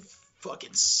yourself? You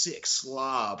fucking sick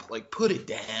slob. Like, put it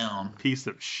down. Piece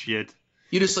of shit.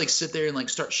 You just like sit there and like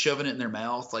start shoving it in their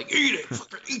mouth. Like, eat it.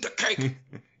 Fucking eat the cake.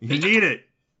 You need it.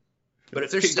 But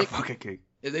if they're Take the sick, fucking cake.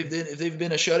 if they've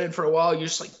been a shut-in for a while, you're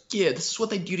just like, yeah, this is what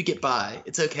they do to get by.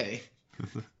 It's okay.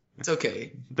 It's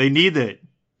okay. They need it.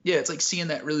 Yeah, it's like seeing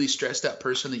that really stressed out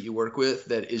person that you work with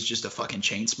that is just a fucking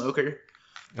chain smoker.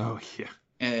 Oh yeah.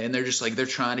 And they're just like, they're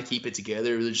trying to keep it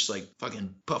together. They're just like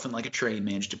fucking puffing like a train,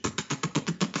 man. Just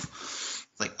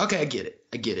like, okay, I get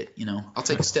it. You know, I'll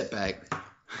take a step back.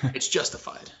 It's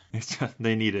justified. It's just,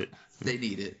 they need it. They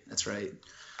need it. That's right.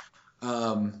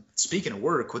 Speaking of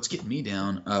work, what's getting me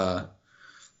down? I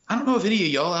don't know if any of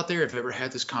y'all out there have ever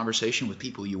had this conversation with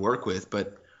people you work with,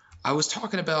 but I was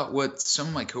talking about what some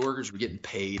of my coworkers were getting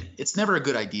paid. It's never a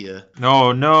good idea.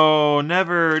 No,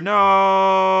 never,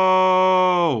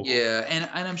 no. Yeah,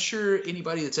 and I'm sure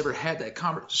anybody that's ever had that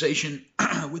conversation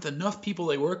with enough people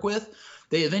they work with,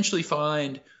 they eventually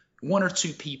find one or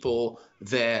two people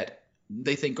that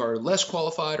they think are less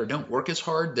qualified or don't work as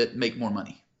hard that make more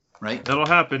money, right? That'll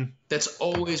happen. That's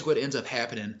always what ends up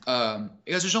happening.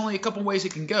 Because there's only a couple ways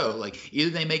it can go. Like, either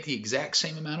they make the exact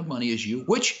same amount of money as you,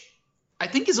 which I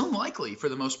think is unlikely for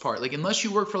the most part. Like, unless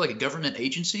you work for like a government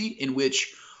agency in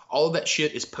which all of that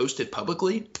shit is posted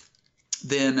publicly,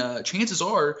 then chances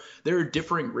are there are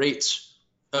differing rates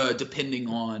depending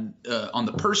on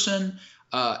the person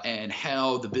and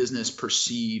how the business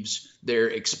perceives their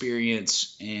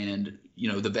experience and,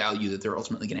 you know, the value that they're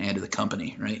ultimately going to add to the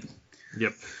company, right?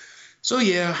 Yep. So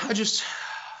yeah,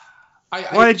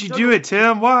 Why did you do it,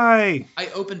 Tim? Why? I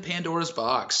opened Pandora's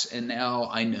box, and now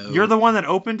I know. You're the one that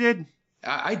opened it?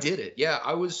 I did it. Yeah,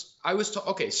 I was.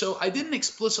 Okay, so I didn't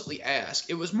explicitly ask.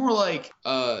 It was more like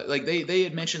they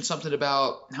had mentioned something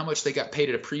about how much they got paid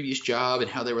at a previous job and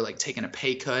how they were like taking a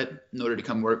pay cut in order to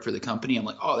come work for the company. I'm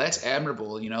like, oh, that's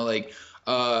admirable. You know, like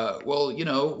well,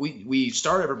 we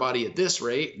start everybody at this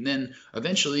rate, and then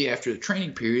eventually after the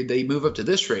training period, they move up to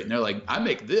this rate, and they're like, I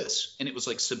make this, and it was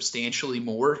like substantially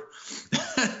more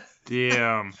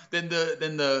Damn. than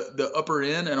the upper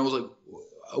end, and I was like,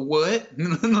 what?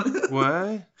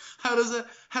 What? How does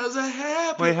that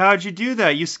happen? Wait, how'd you do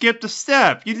that? You skipped a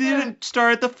step. You didn't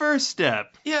start at the first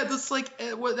step. Yeah, that's like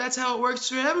that's how it works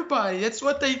for everybody. That's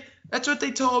what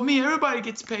they told me. Everybody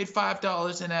gets paid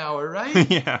 $5 an hour,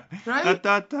 right? Yeah. Right? I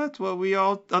thought that's what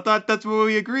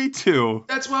we agreed to.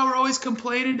 That's why we're always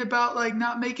complaining about like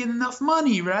not making enough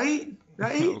money, right?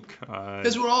 Right? Oh God.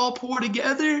 Because we're all poor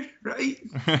together, right?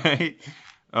 Right.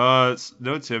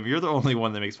 No, Tim, you're the only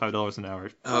one that makes $5 an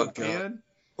hour. Oh Fuck, God. man.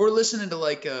 Or listening to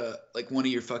like one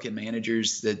of your fucking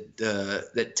managers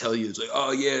that tell you it's like,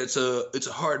 oh yeah, it's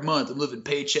a hard month. I'm living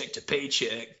paycheck to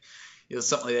paycheck,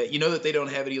 something like that. You know that they don't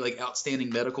have any like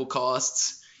outstanding medical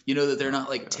costs. You know that they're not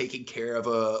like taking care of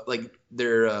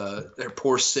their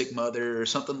poor sick mother or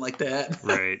something like that.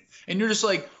 Right. And you're just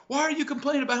like, why are you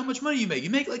complaining about how much money you make?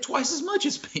 You make like twice as much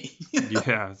as me.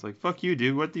 Yeah, it's like, fuck you,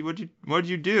 dude. What'd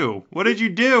you do? What did you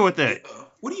do with it?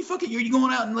 What are you fucking? Are you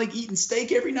going out and like eating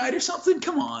steak every night or something?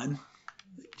 Come on,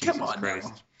 Jesus Christ.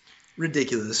 now.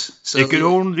 Ridiculous. So It could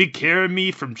only carry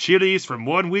me from Chili's from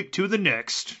 1 week to the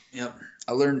next. Yep.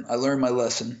 I learned my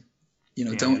lesson.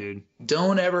 Yeah, Don't dude.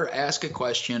 don't ever ask a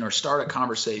question or start a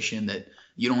conversation that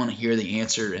you don't want to hear the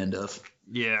answer end of.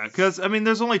 Yeah, because, I mean,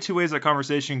 there's only two ways that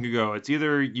conversation could go. It's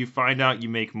either you find out you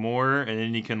make more, and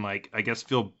then you can, like, I guess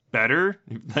feel better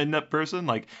than that person.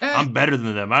 Like, I'm better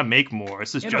than them. I make more.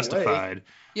 This is In a way. justified.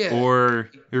 Yeah. Or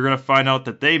you're going to find out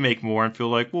that they make more and feel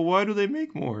like, well, why do they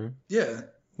make more? Yeah.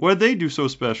 What did they do so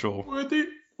special? Why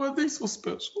are they so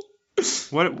special?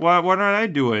 What aren't I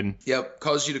doing? Yep.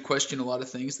 Cause you to question a lot of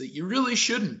things that you really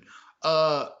shouldn't.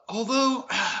 Although,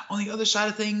 on the other side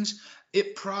of things,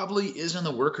 it probably is in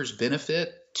the worker's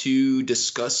benefit to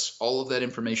discuss all of that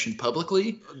information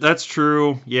publicly. That's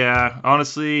true. Yeah.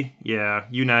 Honestly, yeah.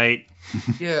 Unite.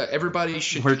 Yeah, everybody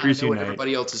should Workers kind of know what unite.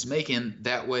 everybody else is making.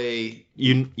 That way,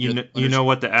 You know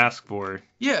what to ask for.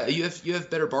 yeah, you have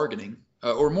better bargaining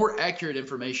or more accurate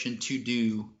information to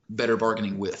do better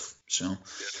bargaining with. So,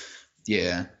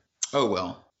 yeah. Oh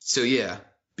well. So yeah,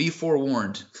 be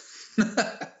forewarned.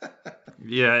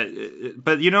 Yeah,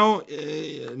 but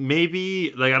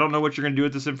maybe, like, I don't know what you're going to do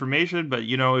with this information, but,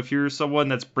 if you're someone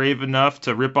that's brave enough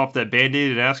to rip off that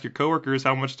Band-Aid and ask your coworkers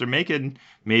how much they're making,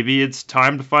 maybe it's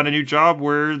time to find a new job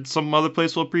where some other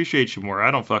place will appreciate you more. I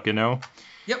don't fucking know.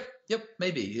 Yep,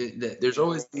 maybe. There's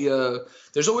always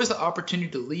the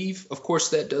opportunity to leave. Of course,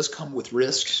 that does come with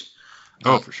risks.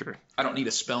 Oh, for sure. I don't need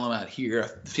to spell them out here.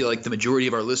 I feel like the majority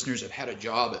of our listeners have had a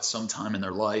job at some time in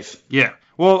their life. Yeah.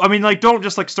 Well, I mean, like, don't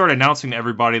just, like, start announcing to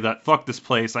everybody that, fuck this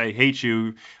place, I hate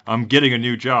you, I'm getting a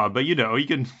new job. But, you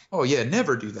can... Oh, yeah,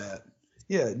 never do that.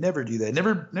 Yeah, never do that.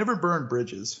 Never burn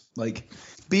bridges. Like,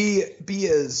 be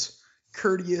as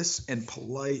courteous and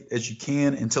polite as you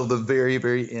can until the very,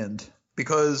 very end.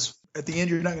 Because at the end,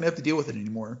 you're not going to have to deal with it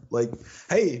anymore. Like,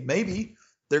 hey, maybe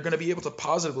they're going to be able to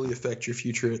positively affect your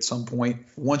future at some point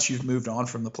once you've moved on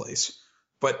from the place.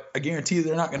 But I guarantee you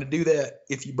they're not going to do that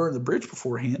if you burn the bridge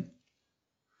beforehand.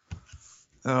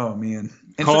 Oh, man.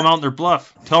 Call them out in their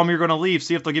bluff. Tell them you're going to leave.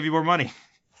 See if they'll give you more money.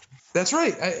 That's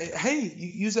right. Hey, you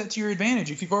use that to your advantage.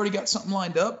 If you've already got something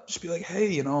lined up, just be like,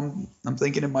 hey, I'm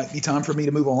thinking it might be time for me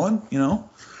to move on.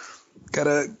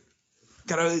 Gotta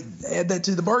add that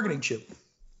to the bargaining chip.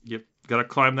 Yep. Gotta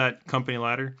climb that company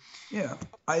ladder. Yeah.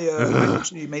 I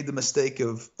actually made the mistake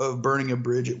of burning a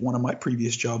bridge at one of my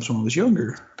previous jobs when I was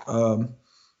younger.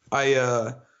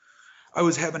 I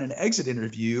was having an exit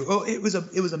interview. Oh, it was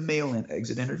a mail-in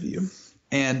exit interview,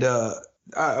 and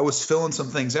I was filling some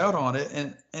things out on it,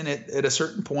 and at a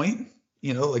certain point,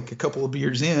 like a couple of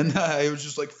beers in, I was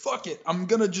just like, fuck it, I'm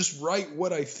gonna just write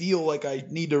what I feel like I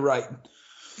need to write.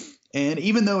 And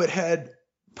even though it had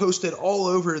posted all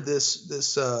over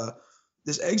this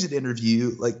exit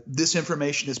interview, like, this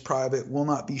information is private, will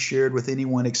not be shared with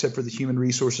anyone except for the human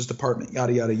resources department,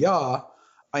 yada yada yada,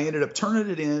 I ended up turning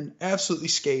it in absolutely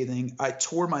scathing. I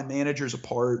tore my managers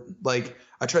apart. Like,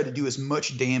 I tried to do as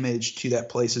much damage to that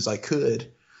place as I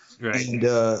could. Right. And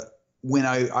when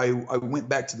I went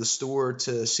back to the store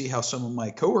to see how some of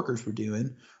my coworkers were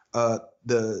doing,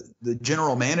 the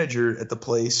general manager at the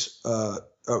place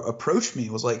approached me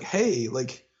and was like, hey,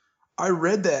 like, I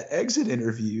read that exit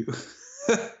interview.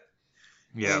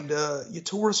 Yeah. And you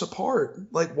tore us apart.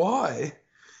 Like, why?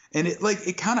 And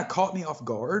it kind of caught me off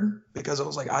guard because I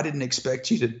was like, I didn't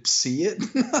expect you to see it.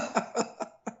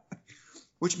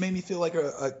 which made me feel like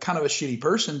a kind of a shitty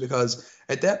person, because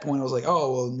at that point I was like,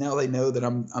 oh, well, now they know that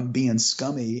I'm being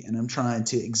scummy and I'm trying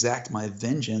to exact my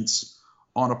vengeance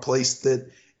on a place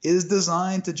that is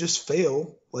designed to just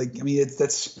fail. Like, I mean,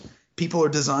 that's people are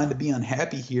designed to be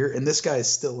unhappy here, and this guy is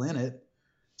still in it.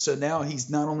 So now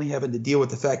he's not only having to deal with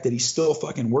the fact that he still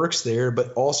fucking works there,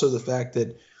 but also the fact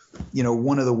that, you know,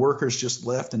 one of the workers just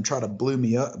left and tried to blow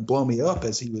me up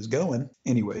as he was going.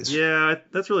 Anyways. Yeah,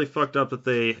 that's really fucked up that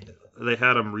they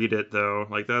had him read it though.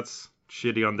 Like, that's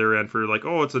shitty on their end for like,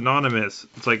 oh, it's anonymous.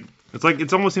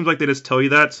 It almost seems like they just tell you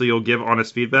that so you'll give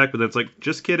honest feedback, but then it's like,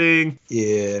 just kidding.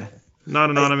 Yeah.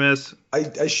 Not anonymous.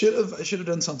 I should have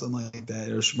done something like that.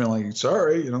 It should have been like,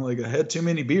 sorry, you know, like I had too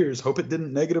many beers. Hope it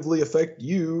didn't negatively affect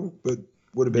you, but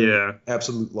would have been an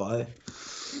absolute lie.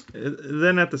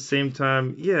 Then at the same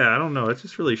time, yeah, I don't know. It's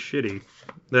just really shitty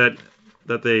that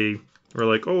they were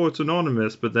like, oh, it's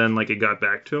anonymous, but then like it got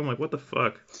back to him. Like, what the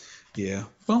fuck? Yeah.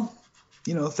 Well,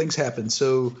 you know, things happen.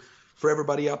 So for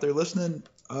everybody out there listening,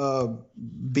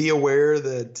 be aware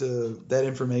that that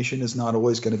information is not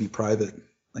always going to be private.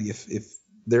 Like if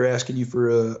they're asking you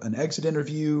for an exit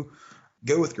interview,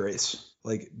 go with grace.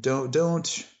 Like don't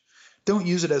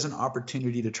use it as an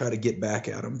opportunity to try to get back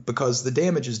at them, because the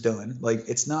damage is done. Like,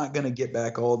 it's not going to get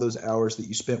back all those hours that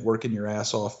you spent working your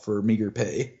ass off for meager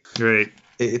pay. Right.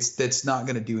 That's not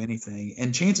going to do anything.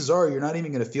 And chances are you're not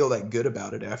even going to feel that good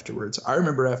about it afterwards. I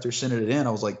remember after sending it in,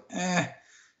 I was like, I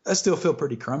still feel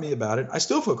pretty crummy about it. I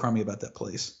still feel crummy about that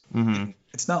place. Mm-hmm.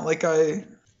 It's not like I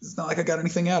got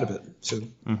anything out of it. So,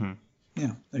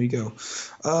 yeah, there you go.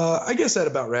 I guess that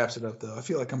about wraps it up, though. I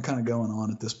feel like I'm kind of going on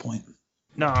at this point.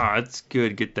 Nah, it's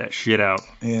good. Get that shit out.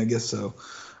 Yeah, I guess so.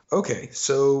 Okay,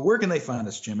 so where can they find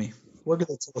us, Jimmy? Where can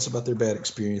they tell us about their bad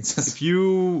experiences? If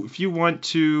you want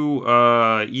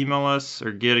to email us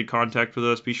or get in contact with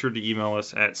us, be sure to email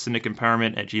us at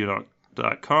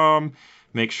cynicempowerment@gmail.com.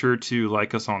 Make sure to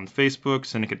like us on Facebook,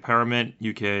 Cynic Empowerment.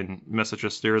 You can message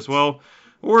us there as well.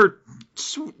 Or,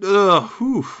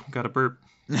 got a burp.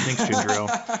 Thanks, Ginger Ale.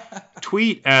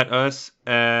 Tweet at us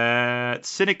at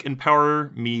Cynic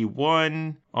Empower Me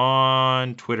 1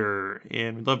 on Twitter.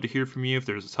 And we'd love to hear from you. If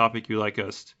there's a topic you'd like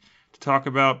us to talk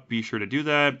about, be sure to do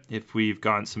that. If we've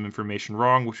gotten some information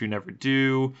wrong, which we never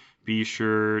do, be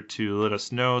sure to let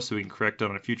us know so we can correct it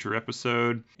on a future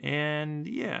episode. And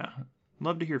yeah,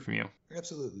 love to hear from you.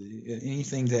 Absolutely.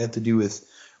 Anything to have to do with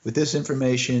this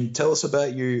information, tell us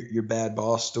about your bad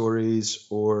boss stories,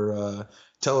 or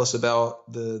tell us about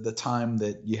the time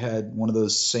that you had one of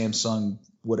those Samsung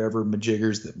whatever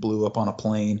majiggers that blew up on a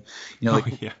plane. You know,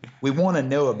 we want to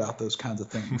know about those kinds of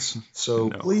things. So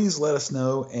please let us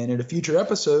know, and in a future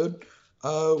episode,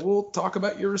 we'll talk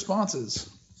about your responses.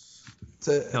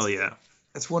 Hell yeah.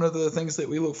 That's one of the things that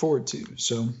we look forward to.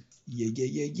 So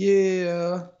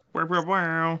yeah.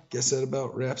 Wow. Guess that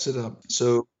about wraps it up.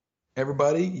 So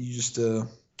everybody, you just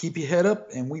keep your head up,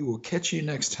 and we will catch you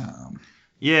next time.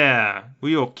 Yeah,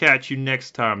 we will catch you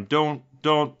next time. Don't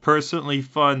personally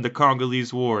fund the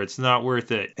Congolese war. It's not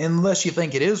worth it. Unless you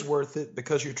think it is worth it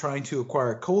because you're trying to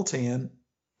acquire coltan.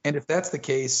 And if that's the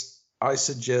case, I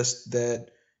suggest that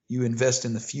you invest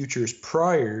in the futures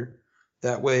prior.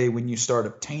 That way, when you start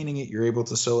obtaining it, you're able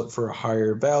to sell it for a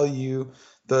higher value,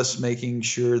 thus making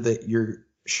sure that your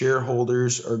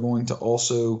shareholders are going to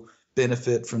also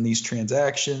benefit from these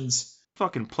transactions.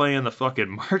 Fucking playing the fucking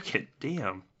market.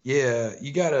 Damn. Yeah,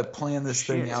 you got to plan this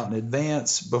thing out in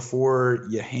advance before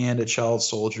you hand a child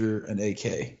soldier an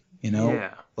AK, you know?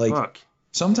 Yeah, like,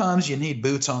 sometimes you need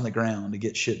boots on the ground to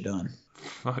get shit done.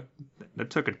 Fuck, that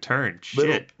took a turn.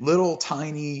 Shit. Little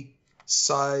tiny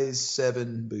size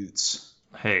 7 boots.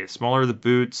 Hey, smaller the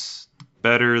boots,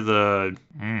 better the...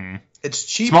 It's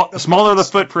cheap. Smaller the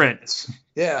footprint.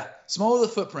 Yeah, smaller the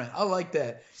footprint. I like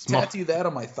that. Tattoo that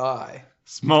on my thigh.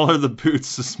 Smaller the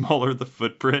boots, the smaller the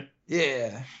footprint.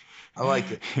 Yeah, I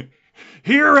like it.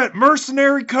 Here at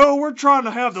Mercenary Co., we're trying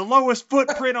to have the lowest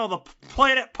footprint on the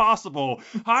planet possible,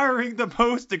 hiring the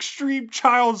most extreme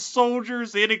child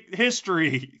soldiers in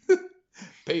history.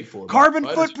 Paid for. Carbon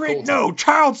footprint? No,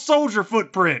 child soldier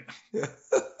footprint.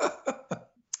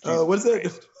 What's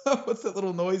that? What's that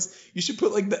little noise? You should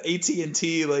put like the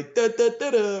AT&T like da da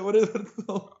da da. What is it?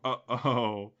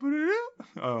 Oh,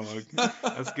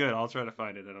 that's good. I'll try to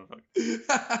find it. I don't know.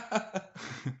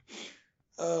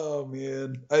 Oh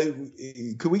man,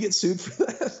 could we get sued for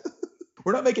that?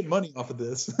 We're not making money off of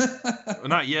this.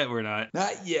 Not yet. We're not.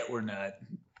 Not yet. We're not.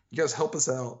 You guys help us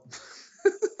out.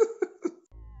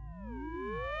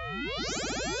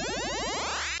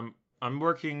 I'm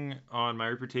working on my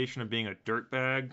reputation of being a dirtbag